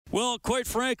Well, quite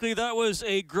frankly, that was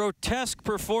a grotesque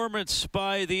performance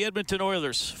by the Edmonton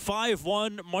Oilers.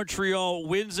 5-1, Montreal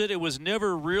wins it. It was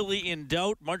never really in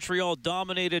doubt. Montreal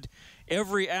dominated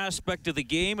every aspect of the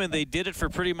game, and they did it for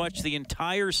pretty much the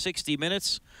entire 60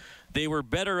 minutes. They were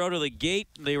better out of the gate.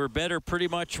 They were better pretty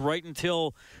much right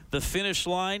until the finish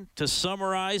line. To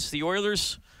summarize, the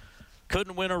Oilers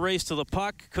couldn't win a race to the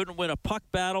puck, couldn't win a puck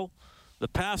battle. The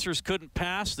passers couldn't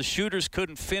pass. The shooters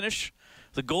couldn't finish.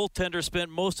 The goaltender spent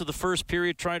most of the first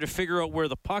period trying to figure out where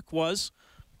the puck was,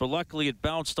 but luckily it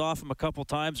bounced off him a couple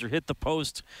times or hit the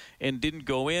post and didn't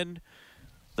go in.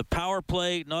 The power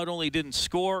play not only didn't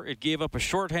score, it gave up a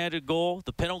shorthanded goal.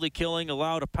 The penalty killing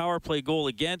allowed a power play goal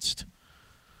against,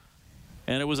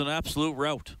 and it was an absolute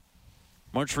rout.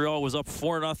 Montreal was up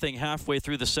 4-0 halfway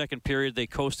through the second period. They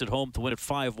coasted home to win it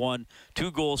 5-1. 2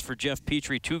 goals for Jeff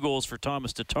Petrie, 2 goals for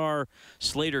Thomas Tatar.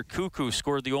 Slater Cuckoo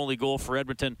scored the only goal for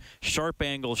Edmonton. Sharp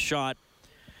angle shot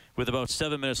with about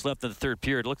 7 minutes left in the third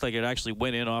period. It looked like it actually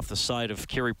went in off the side of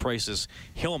Carey Price's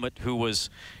helmet, who was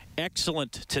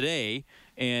excellent today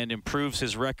and improves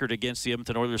his record against the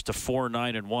Edmonton Oilers to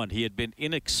 4-9-1. He had been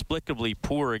inexplicably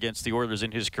poor against the Oilers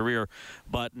in his career,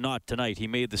 but not tonight. He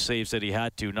made the saves that he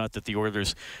had to, not that the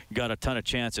Oilers got a ton of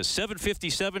chances.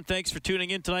 7:57, thanks for tuning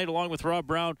in tonight along with Rob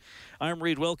Brown. I'm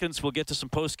Reed Wilkins. We'll get to some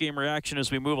post-game reaction as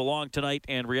we move along tonight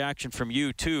and reaction from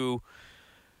you, too.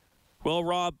 Well,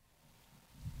 Rob,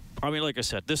 I mean, like I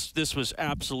said, this was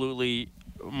absolutely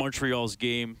Montreal's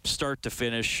game, start to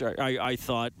finish. I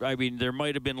thought, I mean, there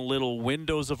might have been little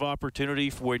windows of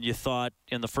opportunity for when you thought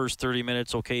in the first 30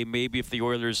 minutes, okay, maybe if the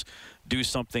Oilers do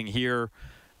something here,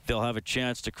 they'll have a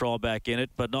chance to crawl back in it.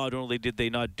 But not only did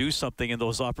they not do something in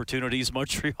those opportunities,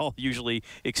 Montreal usually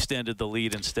extended the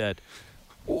lead instead.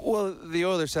 Well, the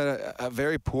Oilers had a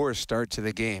very poor start to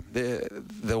the game.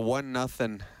 The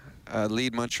 1-0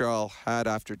 lead Montreal had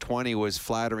after 20 was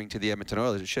flattering to the Edmonton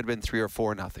Oilers. It should have been 3 or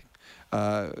 4-0.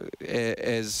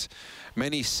 As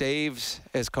many saves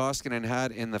as Koskinen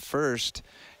had in the first,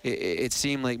 it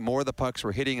seemed like more of the pucks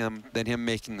were hitting him than him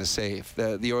making the save.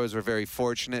 The Oilers were very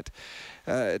fortunate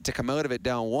to come out of it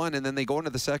down 1, and then they go into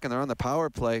the second. They're on the power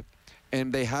play,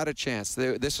 and they had a chance.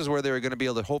 This is where they were going to be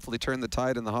able to hopefully turn the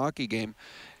tide in the hockey game.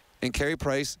 And Carey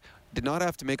Price did not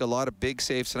have to make a lot of big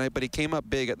saves tonight, but he came up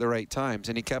big at the right times,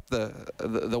 and he kept the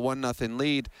 1-0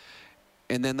 lead.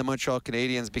 And then the Montreal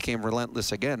Canadiens became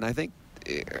relentless again. I think,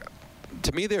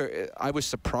 to me, I was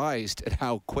surprised at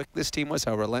how quick this team was,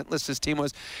 how relentless this team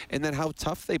was, and then how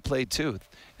tough they played, too.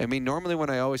 I mean, normally when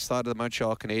I always thought of the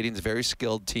Montreal Canadiens, very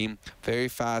skilled team, very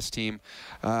fast team,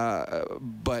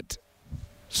 but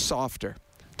softer.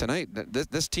 Tonight,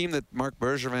 this team that Marc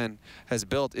Bergevin has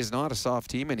built is not a soft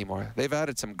team anymore. They've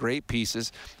added some great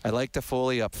pieces. I like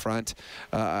Toffoli up front.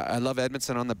 I love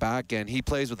Edmondson on the back end. He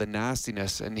plays with a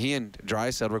nastiness, and he and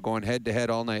Draisaitl were going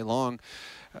head-to-head all night long.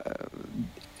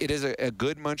 It is a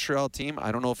good Montreal team.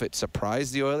 I don't know if it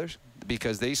surprised the Oilers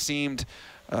because they seemed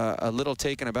a little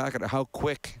taken aback at how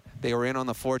quick they were in on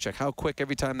the forecheck, how quick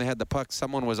every time they had the puck,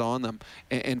 someone was on them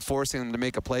and forcing them to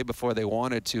make a play before they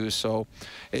wanted to. So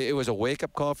it was a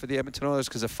wake-up call for the Edmonton Oilers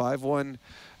because a 5-1,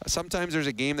 sometimes there's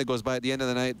a game that goes by at the end of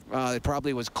the night, it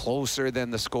probably was closer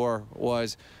than the score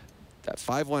was. That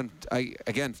 5-1,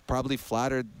 again, probably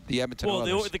flattered the Edmonton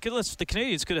Oilers. Well, the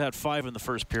Canadiens could have had 5 in the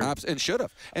first period. And should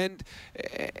have. And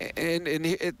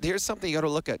here's something you got to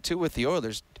look at, too, with the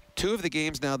Oilers. 2 of the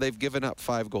games now, they've given up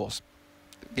 5 goals.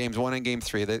 Games 1 and Game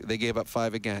 3, they gave up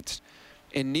 5 against.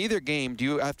 In neither game do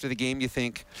you, after the game, you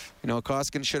think, you know,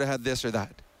 Koskinen should have had this or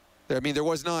that. I mean, there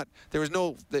was no,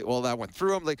 well, that went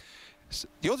through them. Like,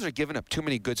 the Oilers are giving up too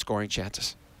many good scoring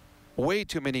chances. Way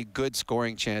too many good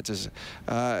scoring chances.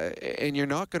 And you're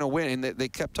not going to win. And they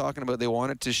kept talking about they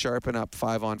wanted to sharpen up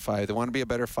 5-on-5. They want to be a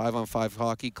better 5-on-5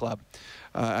 hockey club.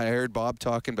 I heard Bob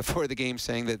talking before the game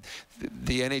saying that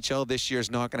the NHL this year is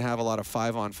not going to have a lot of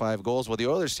 5-on-5 goals. Well, the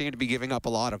Oilers seem to be giving up a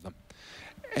lot of them.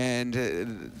 And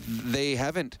they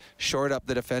haven't shored up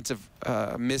the defensive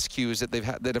miscues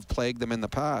that have plagued them in the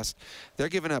past. They're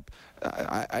giving up.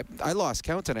 I lost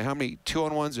count on how many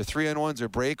 2-on-1s or 3-on-1s or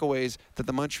breakaways that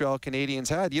the Montreal Canadiens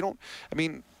had.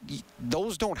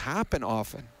 Those don't happen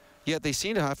often. Yet they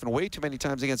seem to happen way too many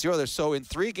times against the Oilers. So in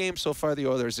 3 games so far, the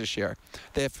Oilers this year,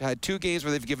 they've had 2 games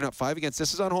where they've given up 5 against.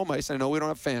 This is on home ice. I know we don't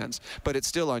have fans, but it's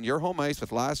still on your home ice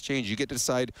with last change. You get to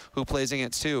decide who plays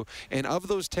against who. And of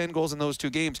those 10 goals in those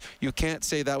 2 games, you can't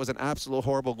say that was an absolute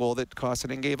horrible goal that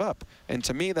Koskinen gave up. And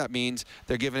to me, that means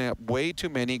they're giving up way too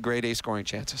many grade A scoring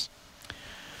chances.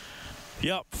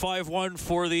 Yep, 5-1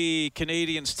 for the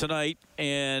Canadiens tonight,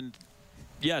 and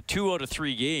yeah, 2 out of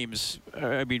 3 games,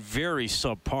 I mean, very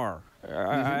subpar.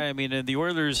 I mean, and the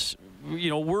Oilers,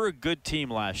 were a good team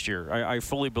last year. I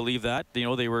fully believe that. They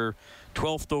were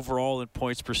 12th overall in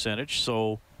points percentage,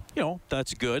 so,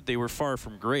 that's good. They were far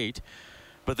from great,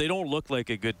 but they don't look like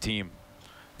a good team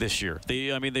this year.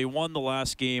 They won the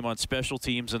last game on special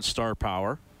teams and star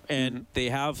power, and they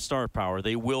have star power.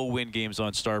 They will win games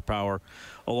on star power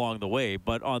along the way,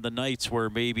 but on the nights where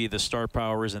maybe the star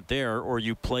power isn't there, or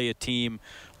you play a team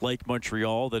like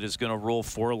Montreal that is going to roll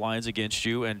 4 lines against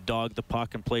you and dog the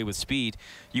puck and play with speed,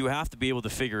 you have to be able to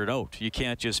figure it out. You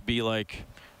can't just be like,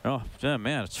 oh, yeah,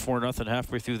 man, it's 4-0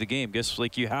 halfway through the game.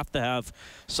 You have to have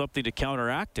something to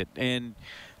counteract it. And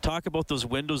talk about those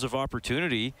windows of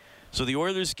opportunity. So the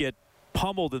Oilers get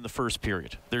pummeled in the first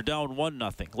period. They're down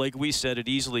 1-0. Like we said, it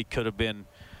easily could have been,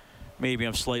 maybe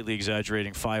I'm slightly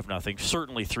exaggerating, 5-0.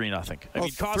 Certainly 3-0. I mean,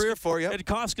 3 or 4, yeah. And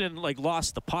Koskinen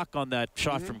lost the puck on that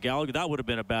shot from Gallagher. That would have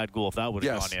been a bad goal if that would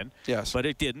have gone in. Yes. But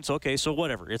it didn't. Okay, so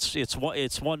whatever. It's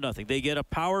 1-0. They get a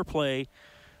power play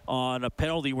on a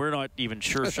penalty we're not even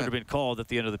sure should have been called at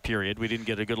the end of the period. We didn't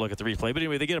get a good look at the replay. But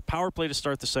anyway, they get a power play to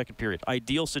start the second period.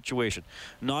 Ideal situation.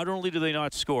 Not only do they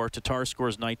not score, Tatar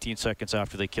scores 19 seconds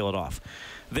after they kill it off.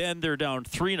 Then they're down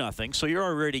 3-0, so you're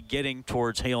already getting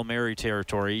towards Hail Mary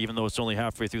territory, even though it's only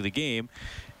halfway through the game.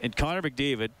 And Connor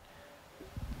McDavid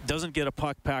doesn't get a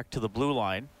puck back to the blue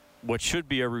line, what should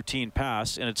be a routine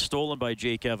pass, and it's stolen by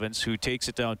Jake Evans, who takes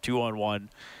it down 2-on-1,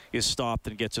 is stopped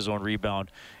and gets his own rebound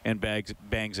and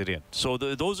bangs it in. So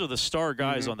those are the star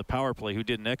guys on the power play who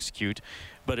didn't execute.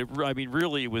 But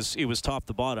really, it was top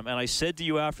to bottom. And I said to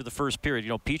you after the first period,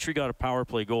 Petrie got a power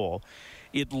play goal.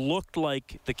 It looked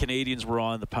like the Canadians were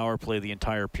on the power play the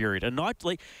entire period, and not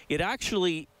like it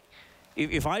actually.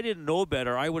 If I didn't know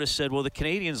better, I would have said, well, the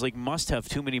Canadians must have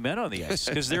too many men on the ice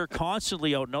because they're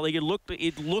constantly out. Now, it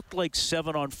looked like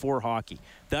 7-on-4 hockey.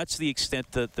 That's the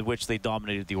extent to which they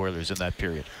dominated the Oilers in that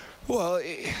period. Well,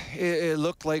 it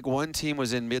looked like one team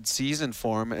was in mid-season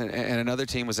form and another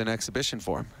team was in exhibition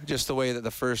form. Just the way that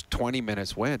the first 20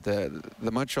 minutes went. The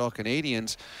Montreal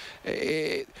Canadiens,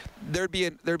 there'd be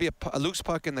a loose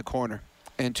puck in the corner,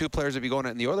 and 2 players would be going at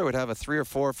it, and the Oilers would have a 3 or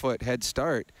 4 foot head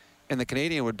start, and the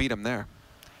Canadian would beat them there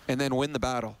and then win the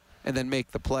battle and then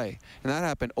make the play. And that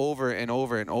happened over and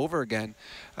over and over again.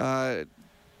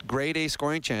 Grade A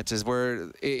scoring chances where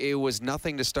it was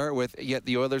nothing to start with, yet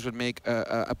the Oilers would make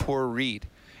a poor read.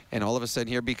 And all of a sudden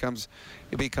here it becomes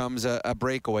a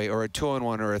breakaway or a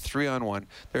 2-on-1 or a 3-on-1.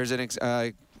 There's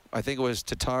I think it was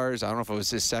Tatar's, I don't know if it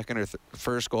was his second or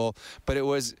first goal, but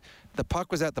the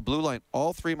puck was at the blue line.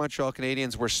 All 3 Montreal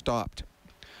Canadiens were stopped.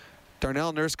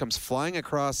 Darnell Nurse comes flying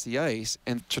across the ice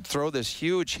and to throw this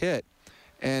huge hit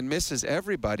and misses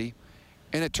everybody,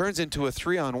 and it turns into a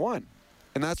 3-on-1.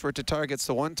 And that's where Tatar gets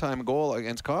the one-time goal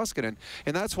against Koskinen.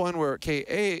 And that's one where,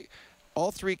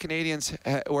 all 3 Canadians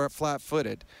were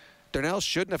flat-footed. Darnell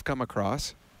shouldn't have come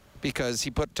across because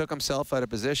he took himself out of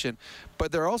position.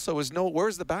 But there also was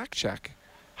where's the back check?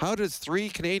 How does 3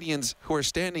 Canadians who are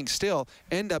standing still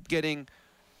end up getting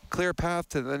clear path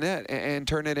to the net and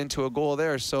turn it into a goal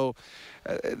there? So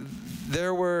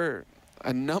there were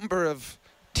a number of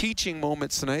teaching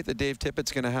moments tonight that Dave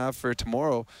Tippett's going to have for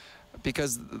tomorrow,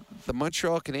 because the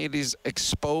Montreal Canadiens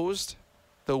exposed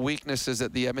the weaknesses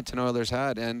that the Edmonton Oilers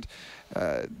had, and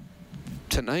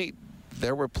tonight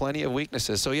there were plenty of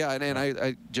weaknesses. So yeah,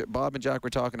 and Bob and Jack were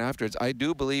talking afterwards. I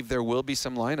do believe there will be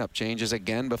some lineup changes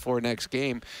again before next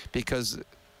game, because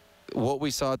what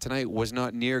we saw tonight was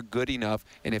not near good enough.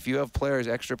 And if you have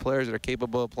extra players that are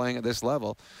capable of playing at this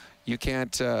level, you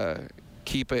can't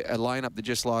keep a lineup that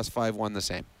just lost 5-1 the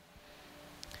same.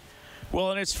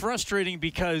 Well, and it's frustrating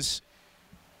because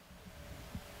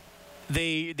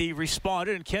they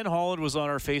responded, and Ken Holland was on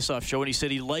our face-off show, and he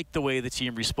said he liked the way the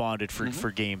team responded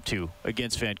for Game 2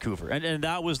 against Vancouver. And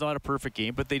that was not a perfect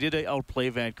game, but they did outplay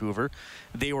Vancouver.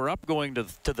 They were up going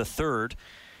to the third,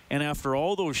 and after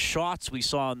all those shots we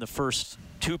saw in the first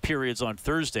 2 periods on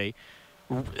Thursday,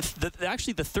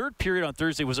 actually the third period on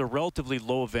Thursday was a relatively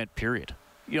low-event period.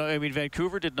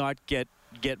 Vancouver did not get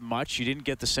much. You didn't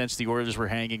get the sense the Oilers were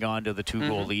hanging on to the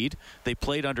 2-goal lead. They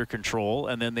played under control,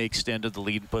 and then they extended the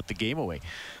lead and put the game away.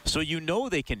 So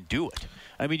they can do it.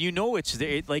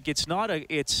 It's not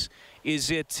is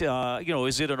it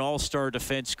an all-star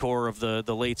defense core of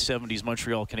the late 70s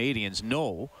Montreal Canadiens?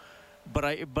 No. But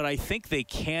I think they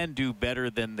can do better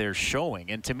than they're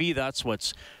showing. And to me, that's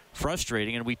what's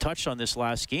frustrating. And we touched on this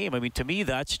last game. To me,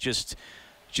 that's just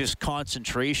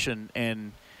concentration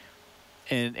and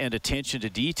attention to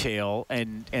detail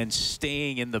and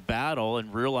staying in the battle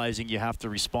and realizing you have to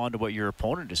respond to what your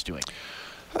opponent is doing.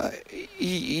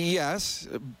 Yes,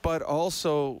 but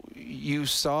also you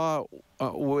saw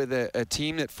with a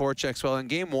team that forechecks well. In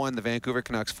Game 1, the Vancouver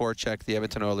Canucks forechecked the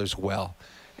Edmonton Oilers well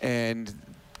and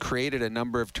created a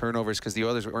number of turnovers because the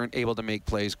Oilers weren't able to make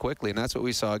plays quickly. And that's what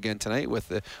we saw again tonight with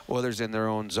the Oilers in their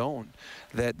own zone,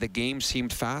 that the game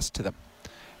seemed fast to them.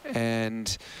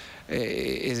 And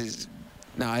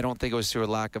now, I don't think it was through a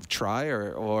lack of try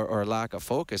or lack of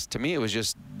focus. To me, it was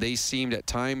just they seemed at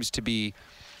times to be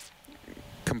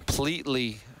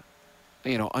completely,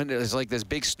 it's like this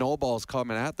big snowball's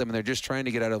coming at them, and they're just trying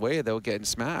to get out of the way without getting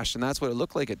smashed. And that's what it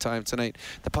looked like at times tonight.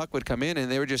 The puck would come in,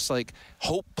 and they were just like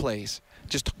hope plays,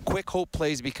 just quick hope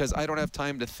plays because I don't have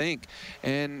time to think.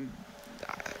 And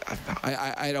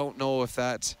I don't know if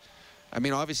that's,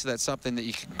 obviously that's something that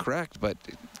you can correct, but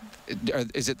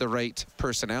is it the right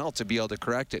personnel to be able to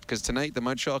correct it? Because tonight the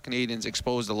Montreal Canadiens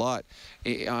exposed a lot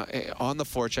on the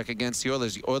forecheck against the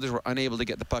Oilers. The Oilers were unable to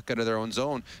get the puck out of their own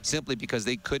zone simply because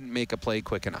they couldn't make a play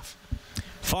quick enough.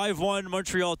 5-1,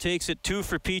 Montreal takes it. 2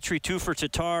 for Petrie, 2 for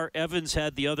Tatar. Evans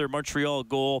had the other Montreal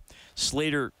goal.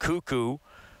 Slater Cuckoo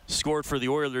scored for the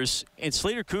Oilers. And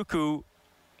Slater Cuckoo,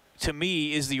 to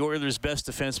me, is the Oilers' best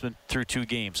defenseman through 2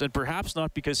 games. And perhaps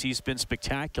not because he's been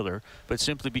spectacular, but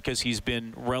simply because he's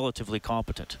been relatively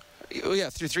competent. Yeah,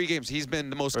 through 3 games, he's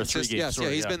been the most consistent. Yes,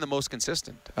 he's been the most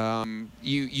consistent.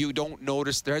 You don't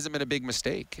notice, there hasn't been a big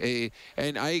mistake.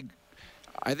 And I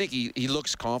think he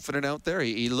looks confident out there.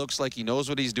 He looks like he knows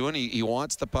what he's doing. He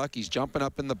wants the puck. He's jumping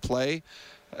up in the play.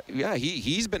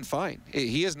 He's been fine.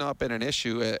 He has not been an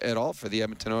issue at all for the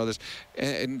Edmonton Oilers.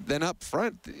 And then up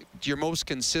front, your most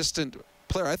consistent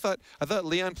player. I thought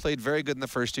Leon played very good in the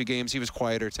first 2 games. He was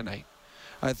quieter tonight.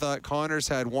 I thought Connors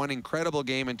had 1 incredible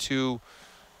game and 2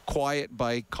 quiet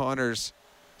by Connors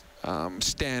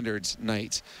standards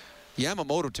nights.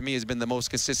 Yamamoto, to me, has been the most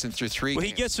consistent through 3 games.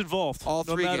 He gets involved. All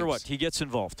 3 no matter games. what, he gets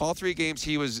involved. All 3 games,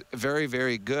 he was very,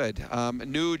 very good.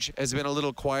 Nuge has been a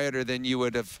little quieter than you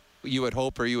would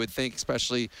hope or you would think,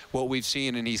 especially what we've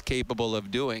seen and he's capable of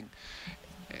doing.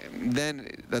 And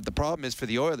then the problem is for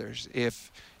the Oilers,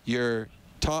 if your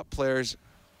top players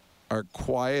are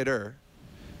quieter,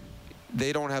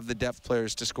 they don't have the depth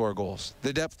players to score goals.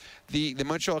 The depth, the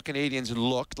Montreal Canadiens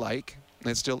looked like, and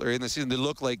it's still early in the season, they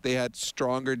looked like they had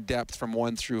stronger depth from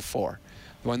 1 through 4.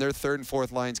 When their 3rd and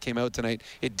 4th lines came out tonight,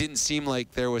 it didn't seem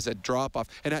like there was a drop-off.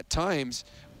 And at times,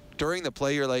 during the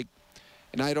play, you're like,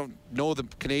 and I don't know the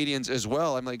Canadiens as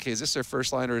well. I'm like, okay, is this their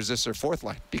 1st line or is this their 4th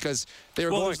line? Because they were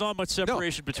going. There's not much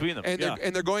separation between them.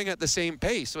 And they're going at the same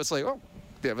pace. So it's like,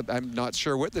 I'm not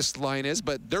sure what this line is,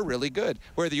 but they're really good.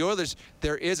 Where the Oilers,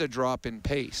 there is a drop in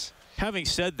pace. Having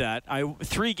said that,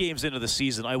 3 games into the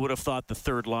season, I would have thought the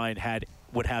 3rd line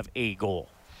would have a goal.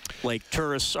 Like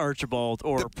Turris, Archibald,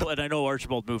 and I know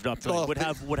Archibald moved up. Would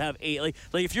have a like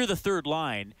if you're the 3rd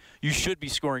line, you should be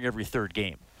scoring every 3rd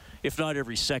game, if not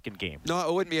every 2nd game. No,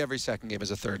 it wouldn't be every 2nd game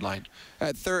as a 3rd line.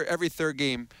 Every 3rd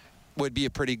game would be a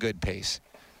pretty good pace.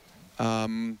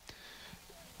 Because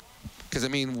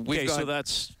we've got.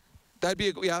 So that'd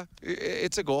be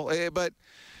it's a goal, but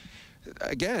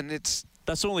again,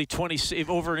 that's only 20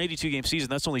 over an 82-game season.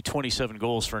 That's only 27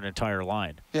 goals for an entire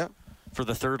line. Yeah. For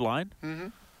the 3rd line. Mm-hmm.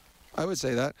 I would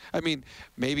say that.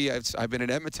 Maybe I've been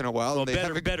in Edmonton a while. Well,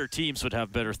 better teams would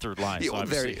have better 3rd lines.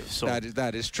 Obviously.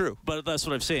 That is true. But that's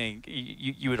what I'm saying.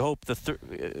 You would hope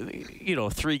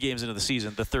 3 games into the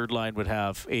season, the 3rd line would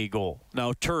have a goal.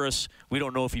 Now Turris, we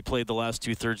don't know if he played the last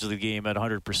 2/3 of the game at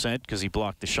 100% because he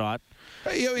blocked the shot.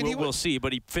 We'll see,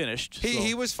 but he finished.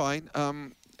 He was fine.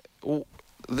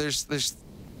 There's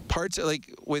parts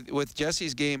like with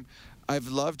Jesse's game. I've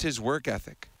loved his work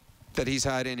ethic that he's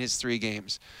had in his 3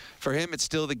 games. For him, it's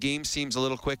still the game seems a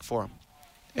little quick for him.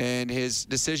 And his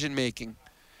decision-making,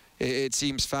 it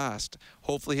seems fast.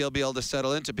 Hopefully he'll be able to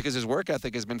settle into it because his work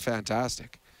ethic has been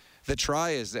fantastic. The try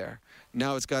is there.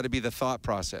 Now it's got to be the thought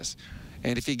process.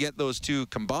 And if you get those 2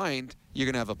 combined, you're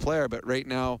going to have a player. But right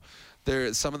now,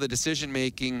 some of the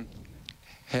decision-making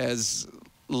has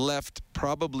left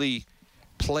probably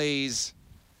plays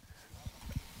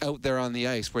out there on the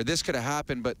ice where this could have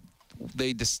happened, but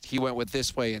he went with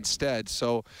this way instead.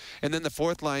 So, and then the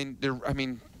 4th line,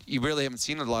 you really haven't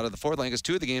seen a lot of the 4th line because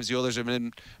 2 of the games the Oilers have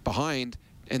been behind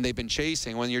and they've been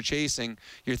chasing. When you're chasing,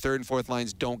 your 3rd and 4th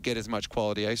lines don't get as much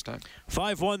quality ice time.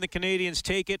 5-1, the Canadiens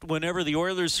take it. Whenever the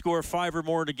Oilers score 5 or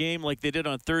more in a game like they did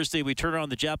on Thursday, we turn on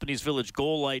the Japanese Village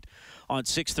goal light on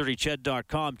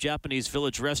 630ched.com. Japanese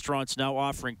Village restaurants now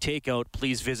offering takeout.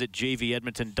 Please visit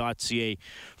jvedmonton.ca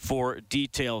for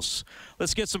details.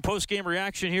 Let's get some post-game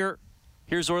reaction here.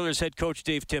 Here's Oilers head coach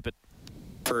Dave Tippett.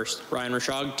 First, Ryan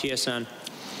Rashog, TSN.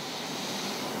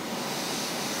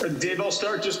 Dave, I'll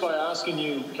start just by asking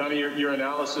you kind of your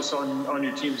analysis on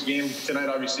your team's game tonight.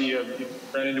 Obviously, you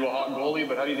ran into a hot goalie,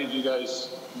 but how do you think you guys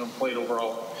played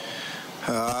overall?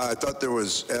 I thought there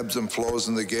was ebbs and flows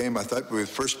in the game. I thought the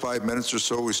first 5 minutes or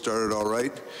so we started all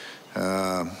right.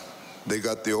 They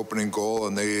got the opening goal,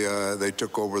 and they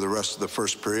took over the rest of the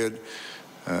first period.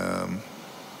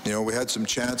 We had some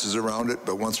chances around it,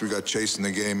 but once we got chasing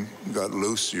the game, got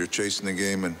loose, you're chasing the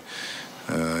game, and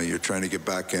you're trying to get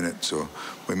back in it. So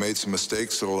we made some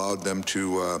mistakes that allowed them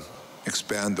to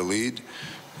expand the lead,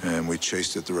 and we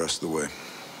chased it the rest of the way.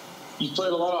 You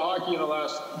played a lot of hockey in the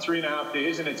last 3.5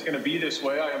 days, and it's going to be this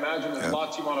way. I imagine there's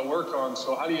lots you want to work on.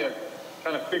 So how do you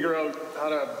kind of figure out how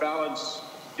to balance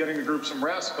getting the group some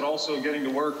rest, but also getting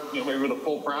to work, maybe with a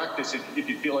full practice if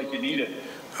you feel like you need it?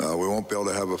 We won't be able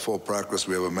to have a full practice.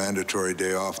 We have a mandatory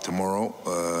day off tomorrow,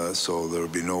 so there will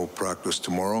be no practice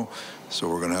tomorrow. So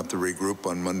we're going to have to regroup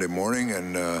on Monday morning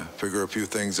and figure a few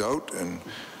things out and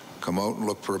come out and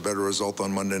look for a better result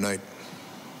on Monday night.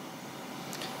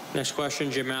 Next question,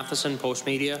 Jim Matheson, Post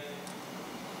Media.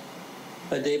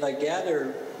 Dave, I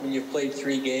gather when you've played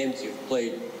 3 games, you've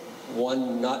played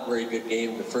one not very good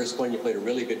game. The first one, you played a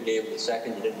really good game. The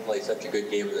second, you didn't play such a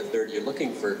good game. And the third, you're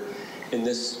looking for, in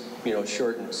this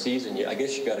shortened season, I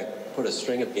guess you got to put a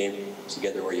string of games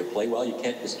together where you play well. You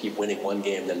can't just keep winning one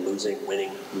game, then losing,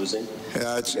 winning, losing.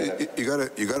 Yeah, you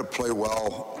got to play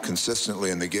well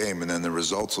consistently in the game, and then the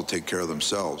results will take care of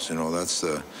themselves. That's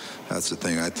the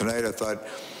thing. Tonight, I thought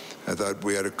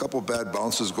we had a couple bad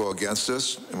bounces go against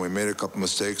us, and we made a couple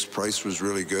mistakes. Price was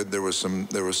really good. There was some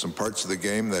parts of the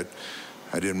game that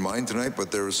I didn't mind tonight, but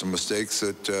there were some mistakes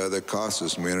that cost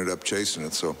us, and we ended up chasing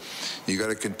it. So you got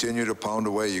to continue to pound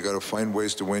away. You got to find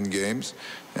ways to win games,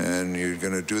 and you're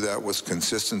going to do that with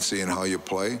consistency in how you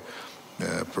play.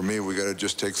 For me, we got to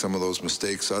just take some of those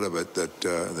mistakes out of it that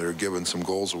are giving some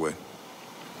goals away.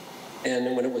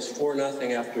 And when it was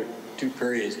 4-0 after 2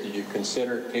 periods, did you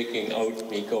consider taking out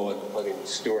Mikko and putting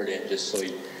Stewart in just so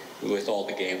with all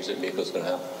the games that Mikko's going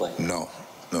to have to play? No,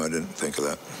 I didn't think of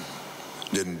that.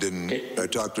 Didn't. I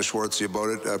talked to Schwartzy about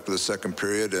it after the second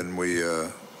period, and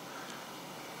I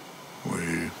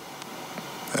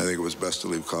think it was best to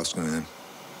leave Koskinen in.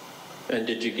 And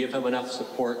did you give him enough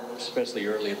support, especially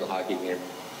early in the hockey game?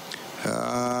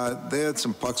 They had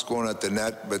some pucks going at the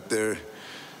net, but the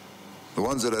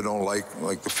ones that I don't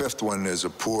like the fifth one is a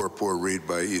poor read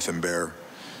by Ethan Bear.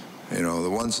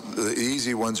 The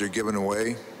easy ones are given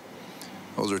away.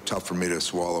 Those are tough for me to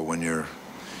swallow when you're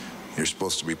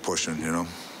supposed to be pushing, All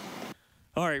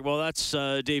right, well, that's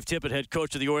Dave Tippett, head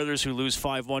coach of the Oilers, who lose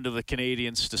 5-1 to the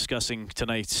Canadiens, discussing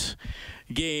tonight's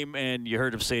game. And you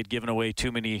heard him say it, giving away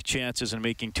too many chances and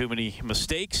making too many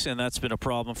mistakes, and that's been a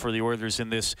problem for the Oilers in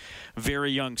this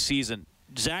very young season.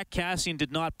 Zach Kassian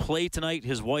did not play tonight.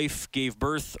 His wife gave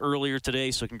birth earlier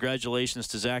today, so congratulations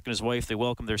to Zach and his wife. They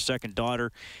welcomed their second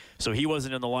daughter, so he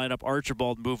wasn't in the lineup.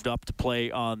 Archibald moved up to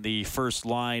play on the first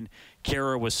line.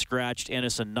 Kara was scratched.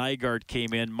 Ennis and Nygaard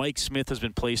came in. Mike Smith has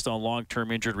been placed on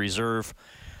long-term injured reserve.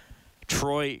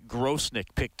 Troy Grosnick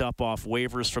picked up off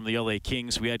waivers from the LA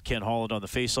Kings. We had Ken Holland on the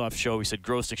Face-Off show. He said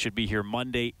Grosnick should be here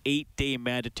Monday. 8-day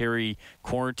mandatory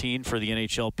quarantine for the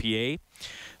NHLPA.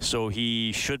 So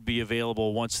he should be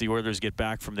available once the Oilers get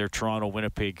back from their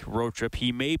Toronto-Winnipeg road trip.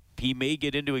 He may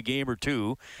get into a game or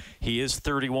two. He is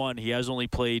 31. He has only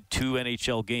played 2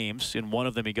 NHL games. In one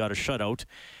of them, he got a shutout.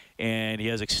 And he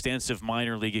has extensive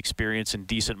minor league experience and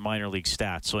decent minor league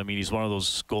stats. So, he's one of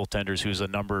those goaltenders who's a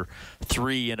number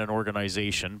 3 in an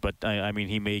organization. But,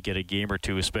 he may get a game or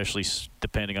two, especially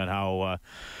depending on how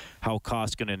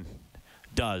Koskinen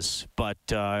does. But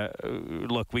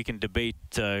look, we can debate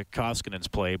Koskinen's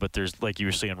play, but there's, like you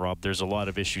were saying, Rob, there's a lot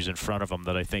of issues in front of him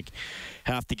that I think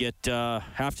have to get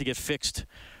fixed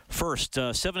first.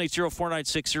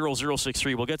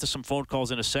 780-496-0063. We'll get to some phone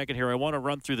calls in a second here. I want to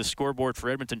run through the scoreboard for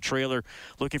Edmonton Trailer.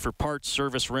 Looking for parts,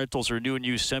 service, rentals, or new and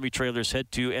used semi-trailers,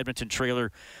 head to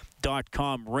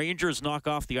edmontontrailer.com. Rangers knock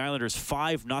off the Islanders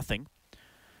 5-0.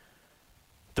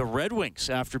 The Red Wings,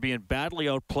 after being badly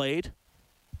outplayed,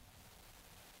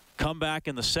 come back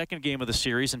in the second game of the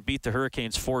series and beat the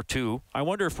Hurricanes 4-2. I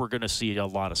wonder if we're going to see a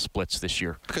lot of splits this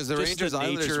year. Because the Rangers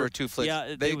Islanders were too flips.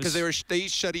 Yeah, because they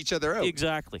shut each other out.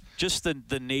 Exactly. Just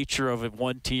the nature of it,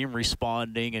 one team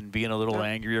responding and being a little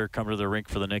angrier, coming to the rink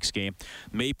for the next game.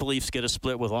 Maple Leafs get a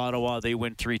split with Ottawa. They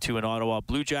win 3-2 in Ottawa.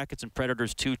 Blue Jackets and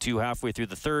Predators 2-2 halfway through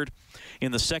the third.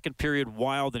 In the second period,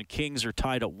 Wild and Kings are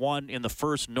tied at 1. In the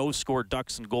first, no score,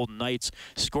 Ducks and Golden Knights.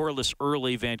 Scoreless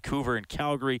early, Vancouver and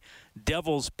Calgary.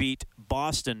 Devils beat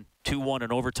Boston 2-1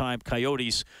 in overtime.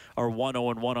 Coyotes are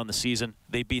 1-0-1 on the season.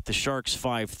 They beat the Sharks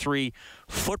 5-3.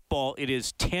 Football, it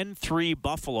is 10-3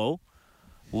 Buffalo,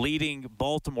 leading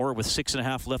Baltimore with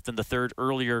 6.5 left in the third.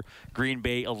 Earlier, Green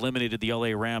Bay eliminated the LA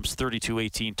Rams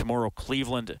 32-18. Tomorrow,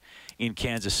 Cleveland in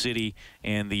Kansas City,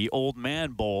 and the Old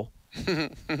Man Bowl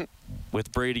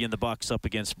with Brady and the Bucs up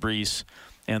against Breeze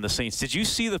and the Saints. Did you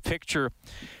see the picture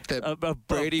of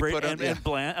Brady put up,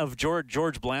 of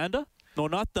George Blanda? No,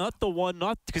 not the one.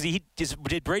 Not because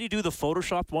did Brady do the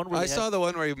Photoshopped one? I saw the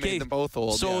one where he made them both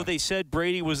old. So they said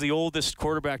Brady was the oldest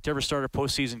quarterback to ever start a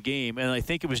postseason game, and I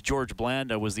think it was George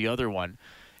Blanda was the other one.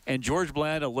 And George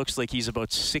Blanda looks like he's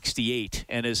about 68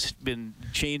 and has been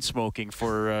chain smoking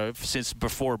for since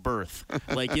before birth.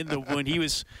 Like when he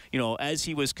was, as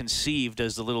he was conceived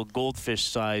as the little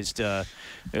goldfish-sized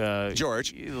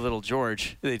George, little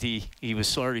George, that he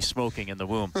was already smoking in the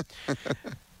womb.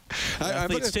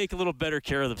 Athletes take a little better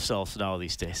care of themselves now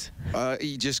these days.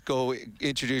 You just go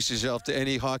introduce yourself to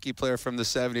any hockey player from the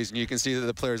 70s, and you can see that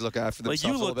the players look after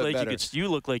themselves a little bit better. You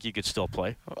look like you could still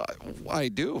play. I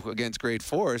do against grade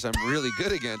 4s. I'm really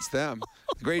good against them.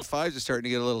 The grade 5s are starting to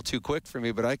get a little too quick for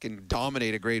me, but I can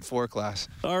dominate a grade 4 class.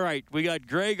 All right, we got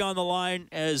Greg on the line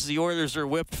as the Oilers are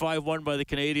whipped 5-1 by the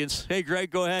Canadians. Hey,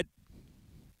 Greg, go ahead.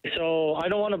 So I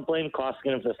don't want to blame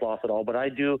Koskinen for this loss at all, but I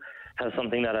do have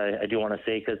something that I do want to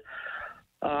say, because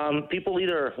people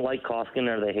either like Koskinen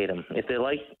or they hate him. If they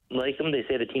like him, they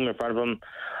say the team in front of him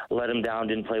let him down,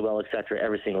 didn't play well, etc.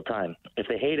 every single time. If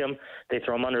they hate him, they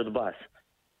throw him under the bus.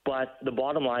 But the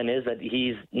bottom line is that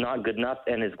he's not good enough,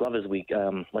 and his glove is weak.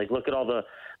 Look at all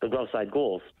the glove side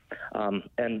goals.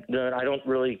 And I don't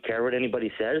really care what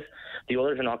anybody says. The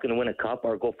Oilers are not going to win a cup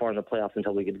or go far in the playoffs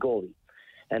until we get goalie.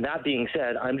 And that being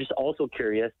said, I'm just also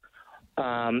curious,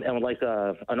 and would like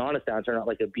an honest answer, not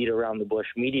like a beat around the bush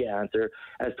media answer,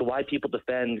 as to why people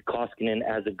defend Koskinen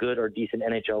as a good or decent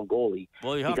NHL goalie.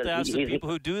 Well, you have to ask the people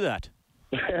who do that.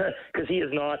 Because he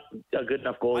is not a good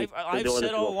enough goalie. I've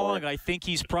said all along, I think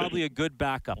he's probably a good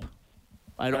backup.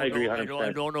 I agree 100%.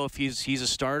 I don't know if he's a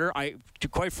starter.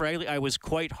 Quite frankly, I was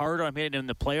quite hard on him in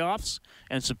the playoffs,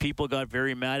 and some people got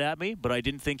very mad at me, but I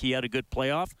didn't think he had a good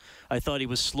playoff. I thought he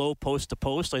was slow post to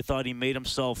post. I thought he made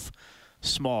himself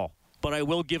small. But I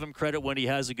will give him credit when he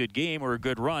has a good game or a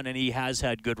good run, and he has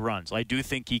had good runs. I do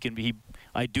think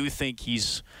I do think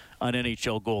he's an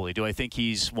NHL goalie. Do I think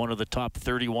he's one of the top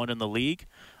 31 in the league?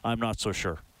 I'm not so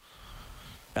sure.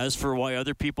 As for why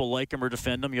other people like him or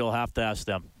defend him, you'll have to ask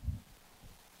them.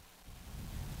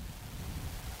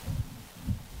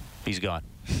 He's gone.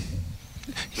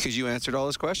 Because you answered all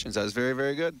his questions. That was very,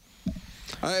 very good.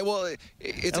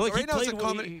 It's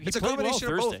a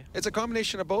combination of both. It's a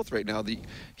combination of both right now.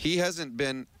 He hasn't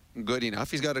been good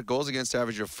enough. He's got a goals against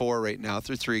average of 4 right now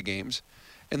through 3 games,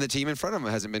 and the team in front of him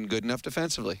hasn't been good enough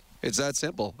defensively. It's that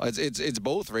simple. It's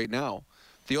both right now.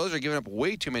 The Oilers are giving up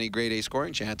way too many grade A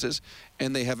scoring chances,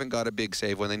 and they haven't got a big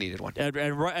save when they needed one. And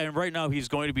right now he's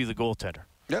going to be the goaltender.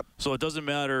 Yep. So it doesn't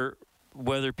matter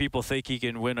whether people think he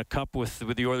can win a cup with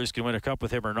the Oilers can win a cup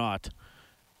with him or not.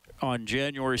 On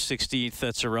January 16th,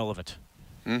 that's irrelevant.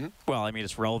 Mm-hmm. Well, I mean,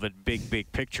 it's relevant,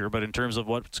 big picture, but in terms of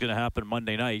what's going to happen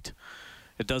Monday night,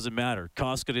 it doesn't matter.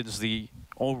 Koskinen is the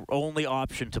only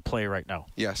option to play right now.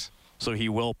 Yes. So he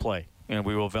will play, and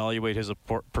we will evaluate his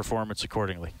performance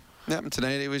accordingly. Yeah,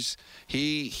 tonight it was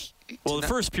the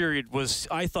first period was.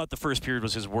 I thought the first period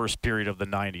was his worst period of the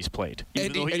 '90s played.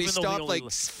 And he stopped like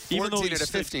 14 out of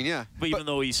 15, yeah. But even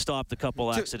though he stopped a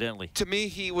couple accidentally. To me,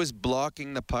 he was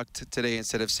blocking the puck today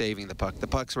instead of saving the puck. The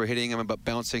pucks were hitting him but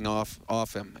bouncing off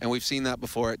him, and we've seen that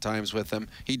before at times with him.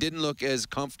 He didn't look as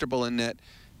comfortable in net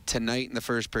tonight in the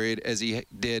first period as he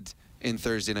did in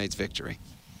Thursday night's victory.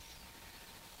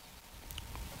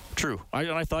 True.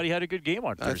 I thought he had a good game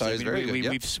on Thursday. I thought he was very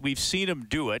good. Yep. We've seen him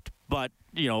do it, but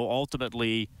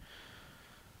ultimately,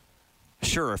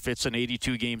 sure, if it's an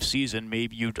 82-game season,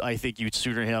 I think you'd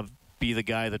sooner be the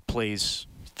guy that plays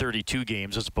 32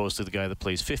 games as opposed to the guy that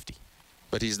plays 50.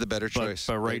 But he's the better choice.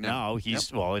 But right now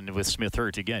he's and with Smith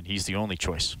hurt again, he's the only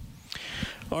choice.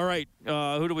 All right,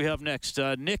 who do we have next?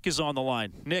 Nick is on the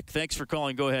line. Nick, thanks for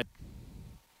calling. Go ahead.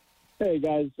 Hey,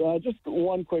 guys, just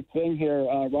one quick thing here.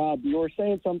 Rob, you were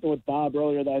saying something with Bob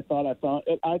earlier that I thought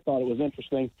it was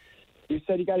interesting. You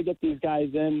said you got to get these guys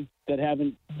in that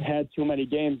haven't had too many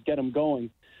games, get them going.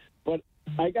 But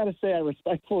I got to say I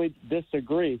respectfully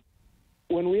disagree.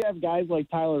 When we have guys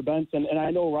like Tyler Benson, and I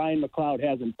know Ryan McLeod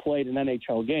hasn't played an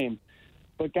NHL game,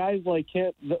 but guys like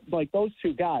him, like those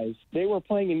two guys, they were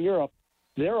playing in Europe.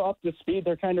 They're up to speed.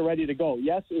 They're kind of ready to go.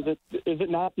 Yes, is it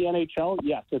not the NHL?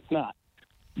 Yes, it's not.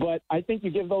 But I think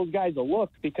you give those guys a look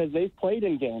because they've played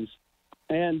in games.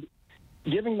 And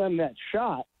giving them that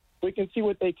shot, we can see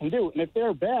what they can do. And if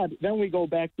they're bad, then we go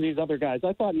back to these other guys.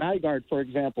 I thought Nygaard, for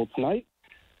example, tonight,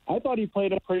 I thought he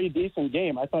played a pretty decent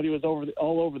game. I thought he was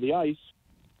all over the ice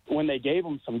when they gave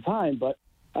him some time, but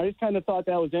I just kind of thought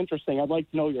that was interesting. I'd like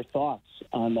to know your thoughts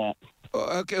on that.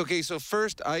 Okay. So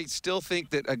first, I still think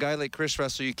that a guy like Chris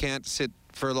Russell, you can't sit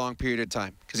for a long period of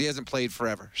time because he hasn't played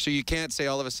forever. So you can't say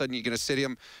all of a sudden you're going to sit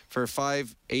him for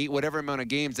 5, 8, whatever amount of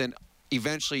games, then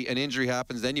eventually an injury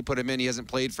happens, then you put him in, he hasn't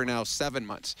played for now 7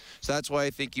 months. So that's why I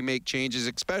think you make changes,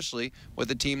 especially with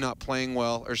the team not playing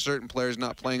well or certain players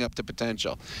not playing up to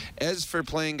potential. As for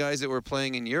playing guys that were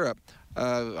playing in Europe,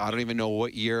 I don't even know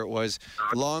what year it was.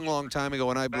 A long, long time ago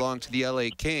when I belonged to the LA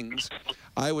Kings,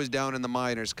 I was down in the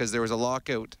minors because there was a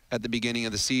lockout at the beginning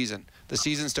of the season. The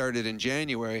season started in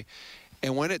January,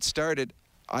 and when it started,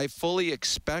 I fully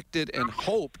expected and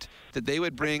hoped that they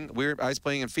would bring, I was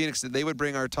playing in Phoenix, that they would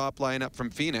bring our top line up from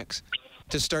Phoenix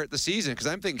to start the season. Because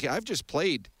I'm thinking, I've just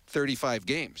played 35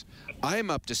 games.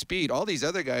 I'm up to speed. All these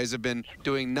other guys have been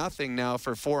doing nothing now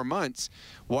for 4 months.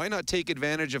 Why not take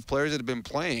advantage of players that have been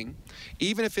playing,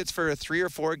 even if it's for a 3 or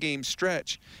 4 game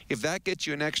stretch? If that gets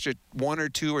you an extra 1 or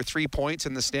 2 or 3 points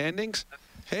in the standings,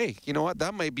 hey, you know what?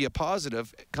 That might be a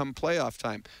positive come playoff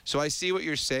time. So I see what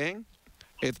you're saying.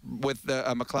 With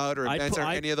McLeod or Benson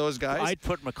or any of those guys. I'd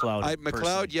put McLeod.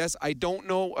 McLeod, yes. I don't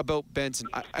know about Benson.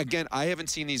 I haven't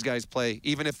seen these guys play.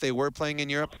 Even if they were playing in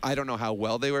Europe, I don't know how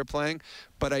well they were playing.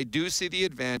 But I do see the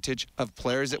advantage of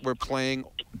players that were playing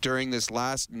during this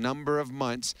last number of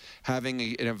months having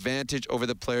an advantage over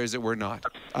the players that were not.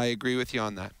 I agree with you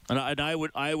on that. And I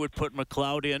would put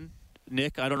McLeod in.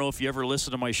 Nick, I don't know if you ever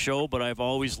listen to my show, but I've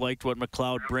always liked what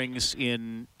McLeod brings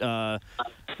in the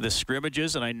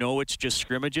scrimmages, and I know it's just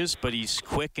scrimmages, but he's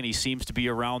quick and he seems to be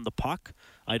around the puck.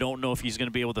 I don't know if he's going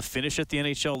to be able to finish at the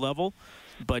NHL level,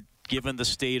 but given the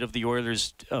state of the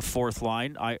Oilers' fourth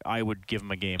line, I would give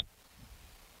him a game.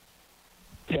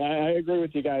 Yeah, I agree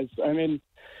with you guys. I mean,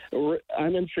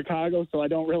 I'm in Chicago, so I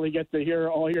don't really get to hear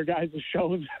all your guys'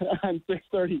 shows on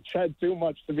 630 Ched too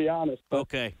much, to be honest. But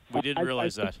okay, we didn't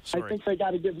realize that. Sorry. I think they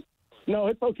got to give. No,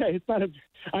 it's okay. It's not.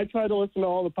 I try to listen to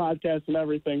all the podcasts and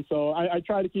everything, so I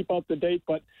try to keep up to date.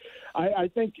 But I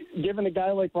think given a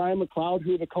guy like Ryan McLeod,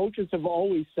 who the coaches have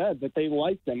always said that they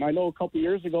liked him. I know a couple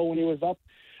years ago when he was up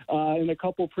in a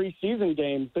couple preseason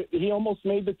games, he almost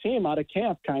made the team out of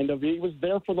camp, kind of. He was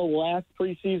there for the last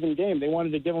preseason game. They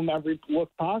wanted to give him every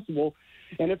look possible.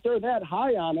 And if they're that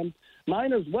high on him,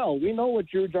 mine as well. We know what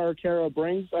Drew Jarkera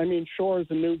brings. I mean, Shore's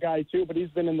a new guy, too, but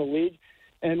he's been in the league,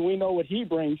 and we know what he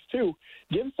brings, too.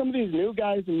 Give some of these new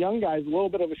guys and young guys a little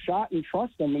bit of a shot and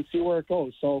trust them and see where it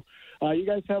goes. So you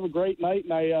guys have a great night,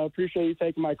 and I appreciate you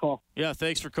taking my call. Yeah,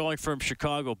 thanks for calling from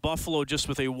Chicago. Buffalo just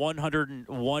with a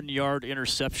 101-yard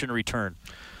interception return.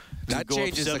 That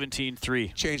changes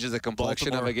 17-3. Changes the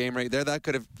complexion of a game right there. That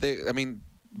could have.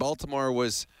 Baltimore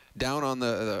was down on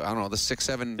the 6-7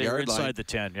 yard line. They were inside the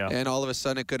 10, yeah. And all of a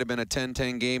sudden it could have been a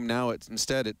 10-10 game. Now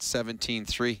instead it's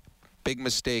 17-3. Big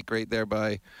mistake right there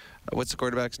by what's the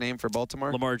quarterback's name for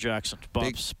Baltimore? Lamar Jackson,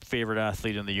 Bob's favorite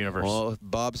athlete in the universe. Well,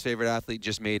 Bob's favorite athlete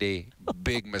just made a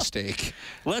big mistake.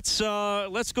 Let's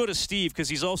go to Steve because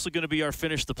he's also going to be our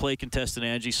finish the play contestant,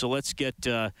 Angie. So let's get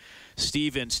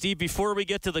Steve in. Steve, before we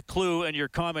get to the clue and your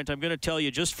comment, I'm going to tell you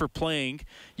just for playing,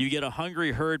 you get a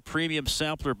Hungry Herd premium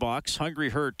sampler box. Hungry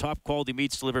Herd, top quality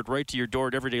meats delivered right to your door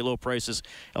at everyday low prices.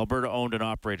 Alberta owned and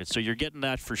operated. So you're getting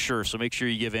that for sure. So make sure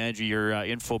you give Angie your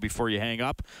info before you hang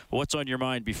up. What's on your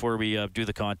mind before we do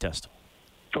the contest?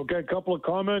 Okay, a couple of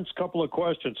comments, couple of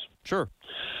questions. Sure.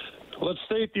 Let's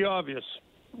state the obvious.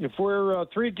 If we're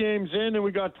 3 games in and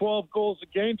we got 12 goals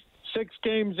against, 6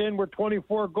 games in, we're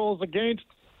 24 goals against,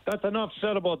 that's enough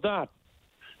said about that.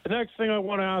 The next thing I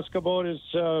want to ask about is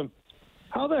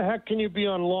how the heck can you be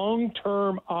on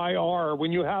long-term IR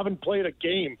when you haven't played a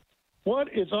game? What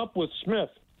is up with Smith?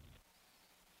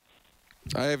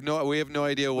 We have no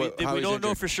idea we how we don't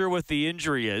know for sure what the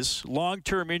injury is.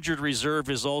 Long-term injured reserve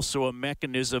is also a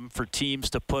mechanism for teams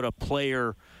to put a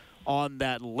player on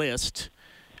that list.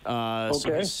 So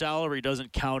his salary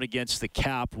doesn't count against the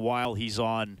cap while he's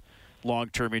on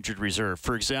long-term injured reserve.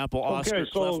 For example, Oscar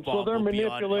Klefbom so they're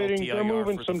manipulating, they're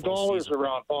moving some dollars season.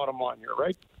 around, bottom line here,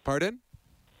 right? Pardon?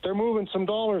 They're moving some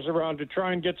dollars around to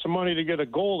try and get some money to get a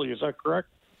goalie. Is that correct?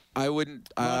 I wouldn't.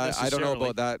 I don't know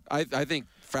about that. I think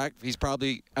he's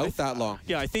probably out that long.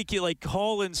 Yeah, I think like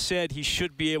Holland said, he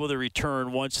should be able to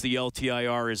return once the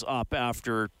LTIR is up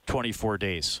after 24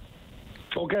 days.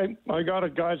 Okay, I got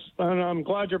it, guys. And I'm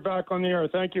glad you're back on the air.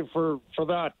 Thank you for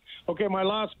that. Okay, my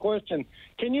last question.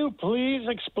 Can you please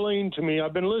explain to me,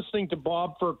 I've been listening to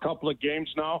Bob for a couple of games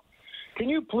now, Can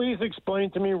you please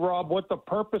explain to me, Rob, what the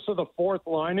purpose of the fourth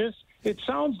line is? It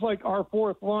sounds like our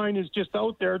fourth line is just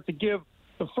out there to give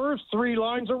the first three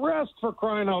lines a rest, for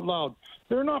crying out loud.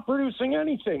 They're not producing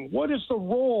anything. What is the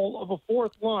role of a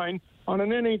fourth line on an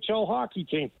NHL hockey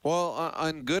team? Well,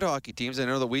 on good hockey teams, I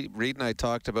know that Reed and I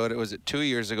talked about it. Was it 2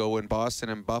 years ago when Boston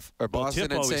and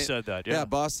Tip always said that. Yeah,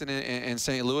 Boston and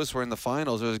St. Louis were in the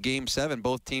finals. It was Game 7.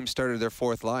 Both teams started their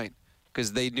fourth line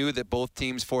because they knew that both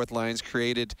teams' fourth lines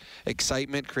created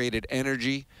excitement, created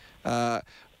energy.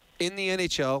 In the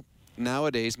NHL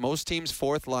nowadays, most teams'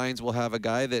 fourth lines will have a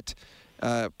guy that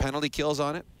penalty kills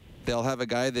on it. They'll have a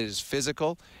guy that is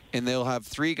physical, and they'll have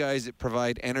three guys that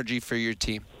provide energy for your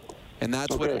team. And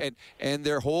that's what and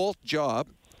their whole job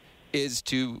is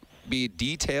to be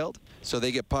detailed, so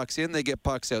they get pucks in, they get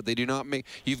pucks out. They do not make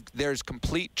there's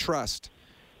complete trust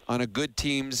on a good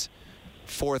team's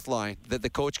fourth line that the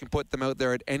coach can put them out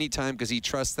there at any time because he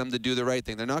trusts them to do the right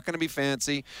thing. They're not going to be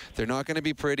fancy. They're not going to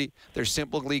be pretty. They're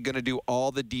simply going to do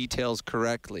all the details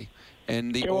correctly.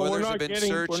 And the Oilers have been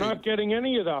searching. We're not getting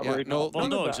any of that right now.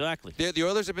 No, exactly. The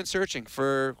Oilers have been searching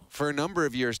for a number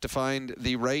of years to find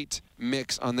the right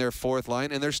mix on their fourth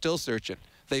line, and they're still searching.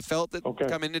 They felt that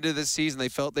coming into this season, they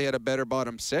felt they had a better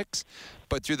bottom six.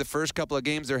 But through the first couple of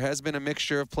games, there has been a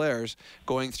mixture of players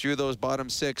going through those bottom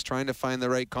six, trying to find the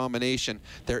right combination.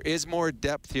 There is more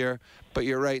depth here, but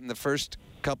you're right. In the first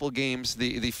couple games,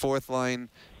 the fourth line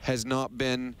has not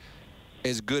been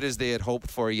as good as they had hoped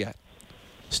for yet.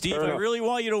 Steve, I really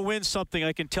want you to win something.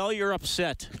 I can tell you're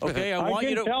upset. Okay,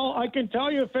 I can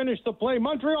tell you finished the play.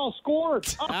 Montreal scored.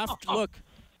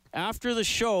 After the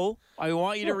show, I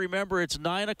want you to remember it's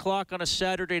 9 o'clock on a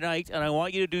Saturday night, and I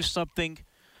want you to do something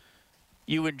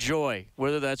you enjoy,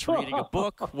 whether that's reading a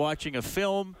book, watching a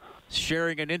film,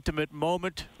 sharing an intimate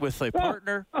moment with a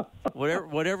partner,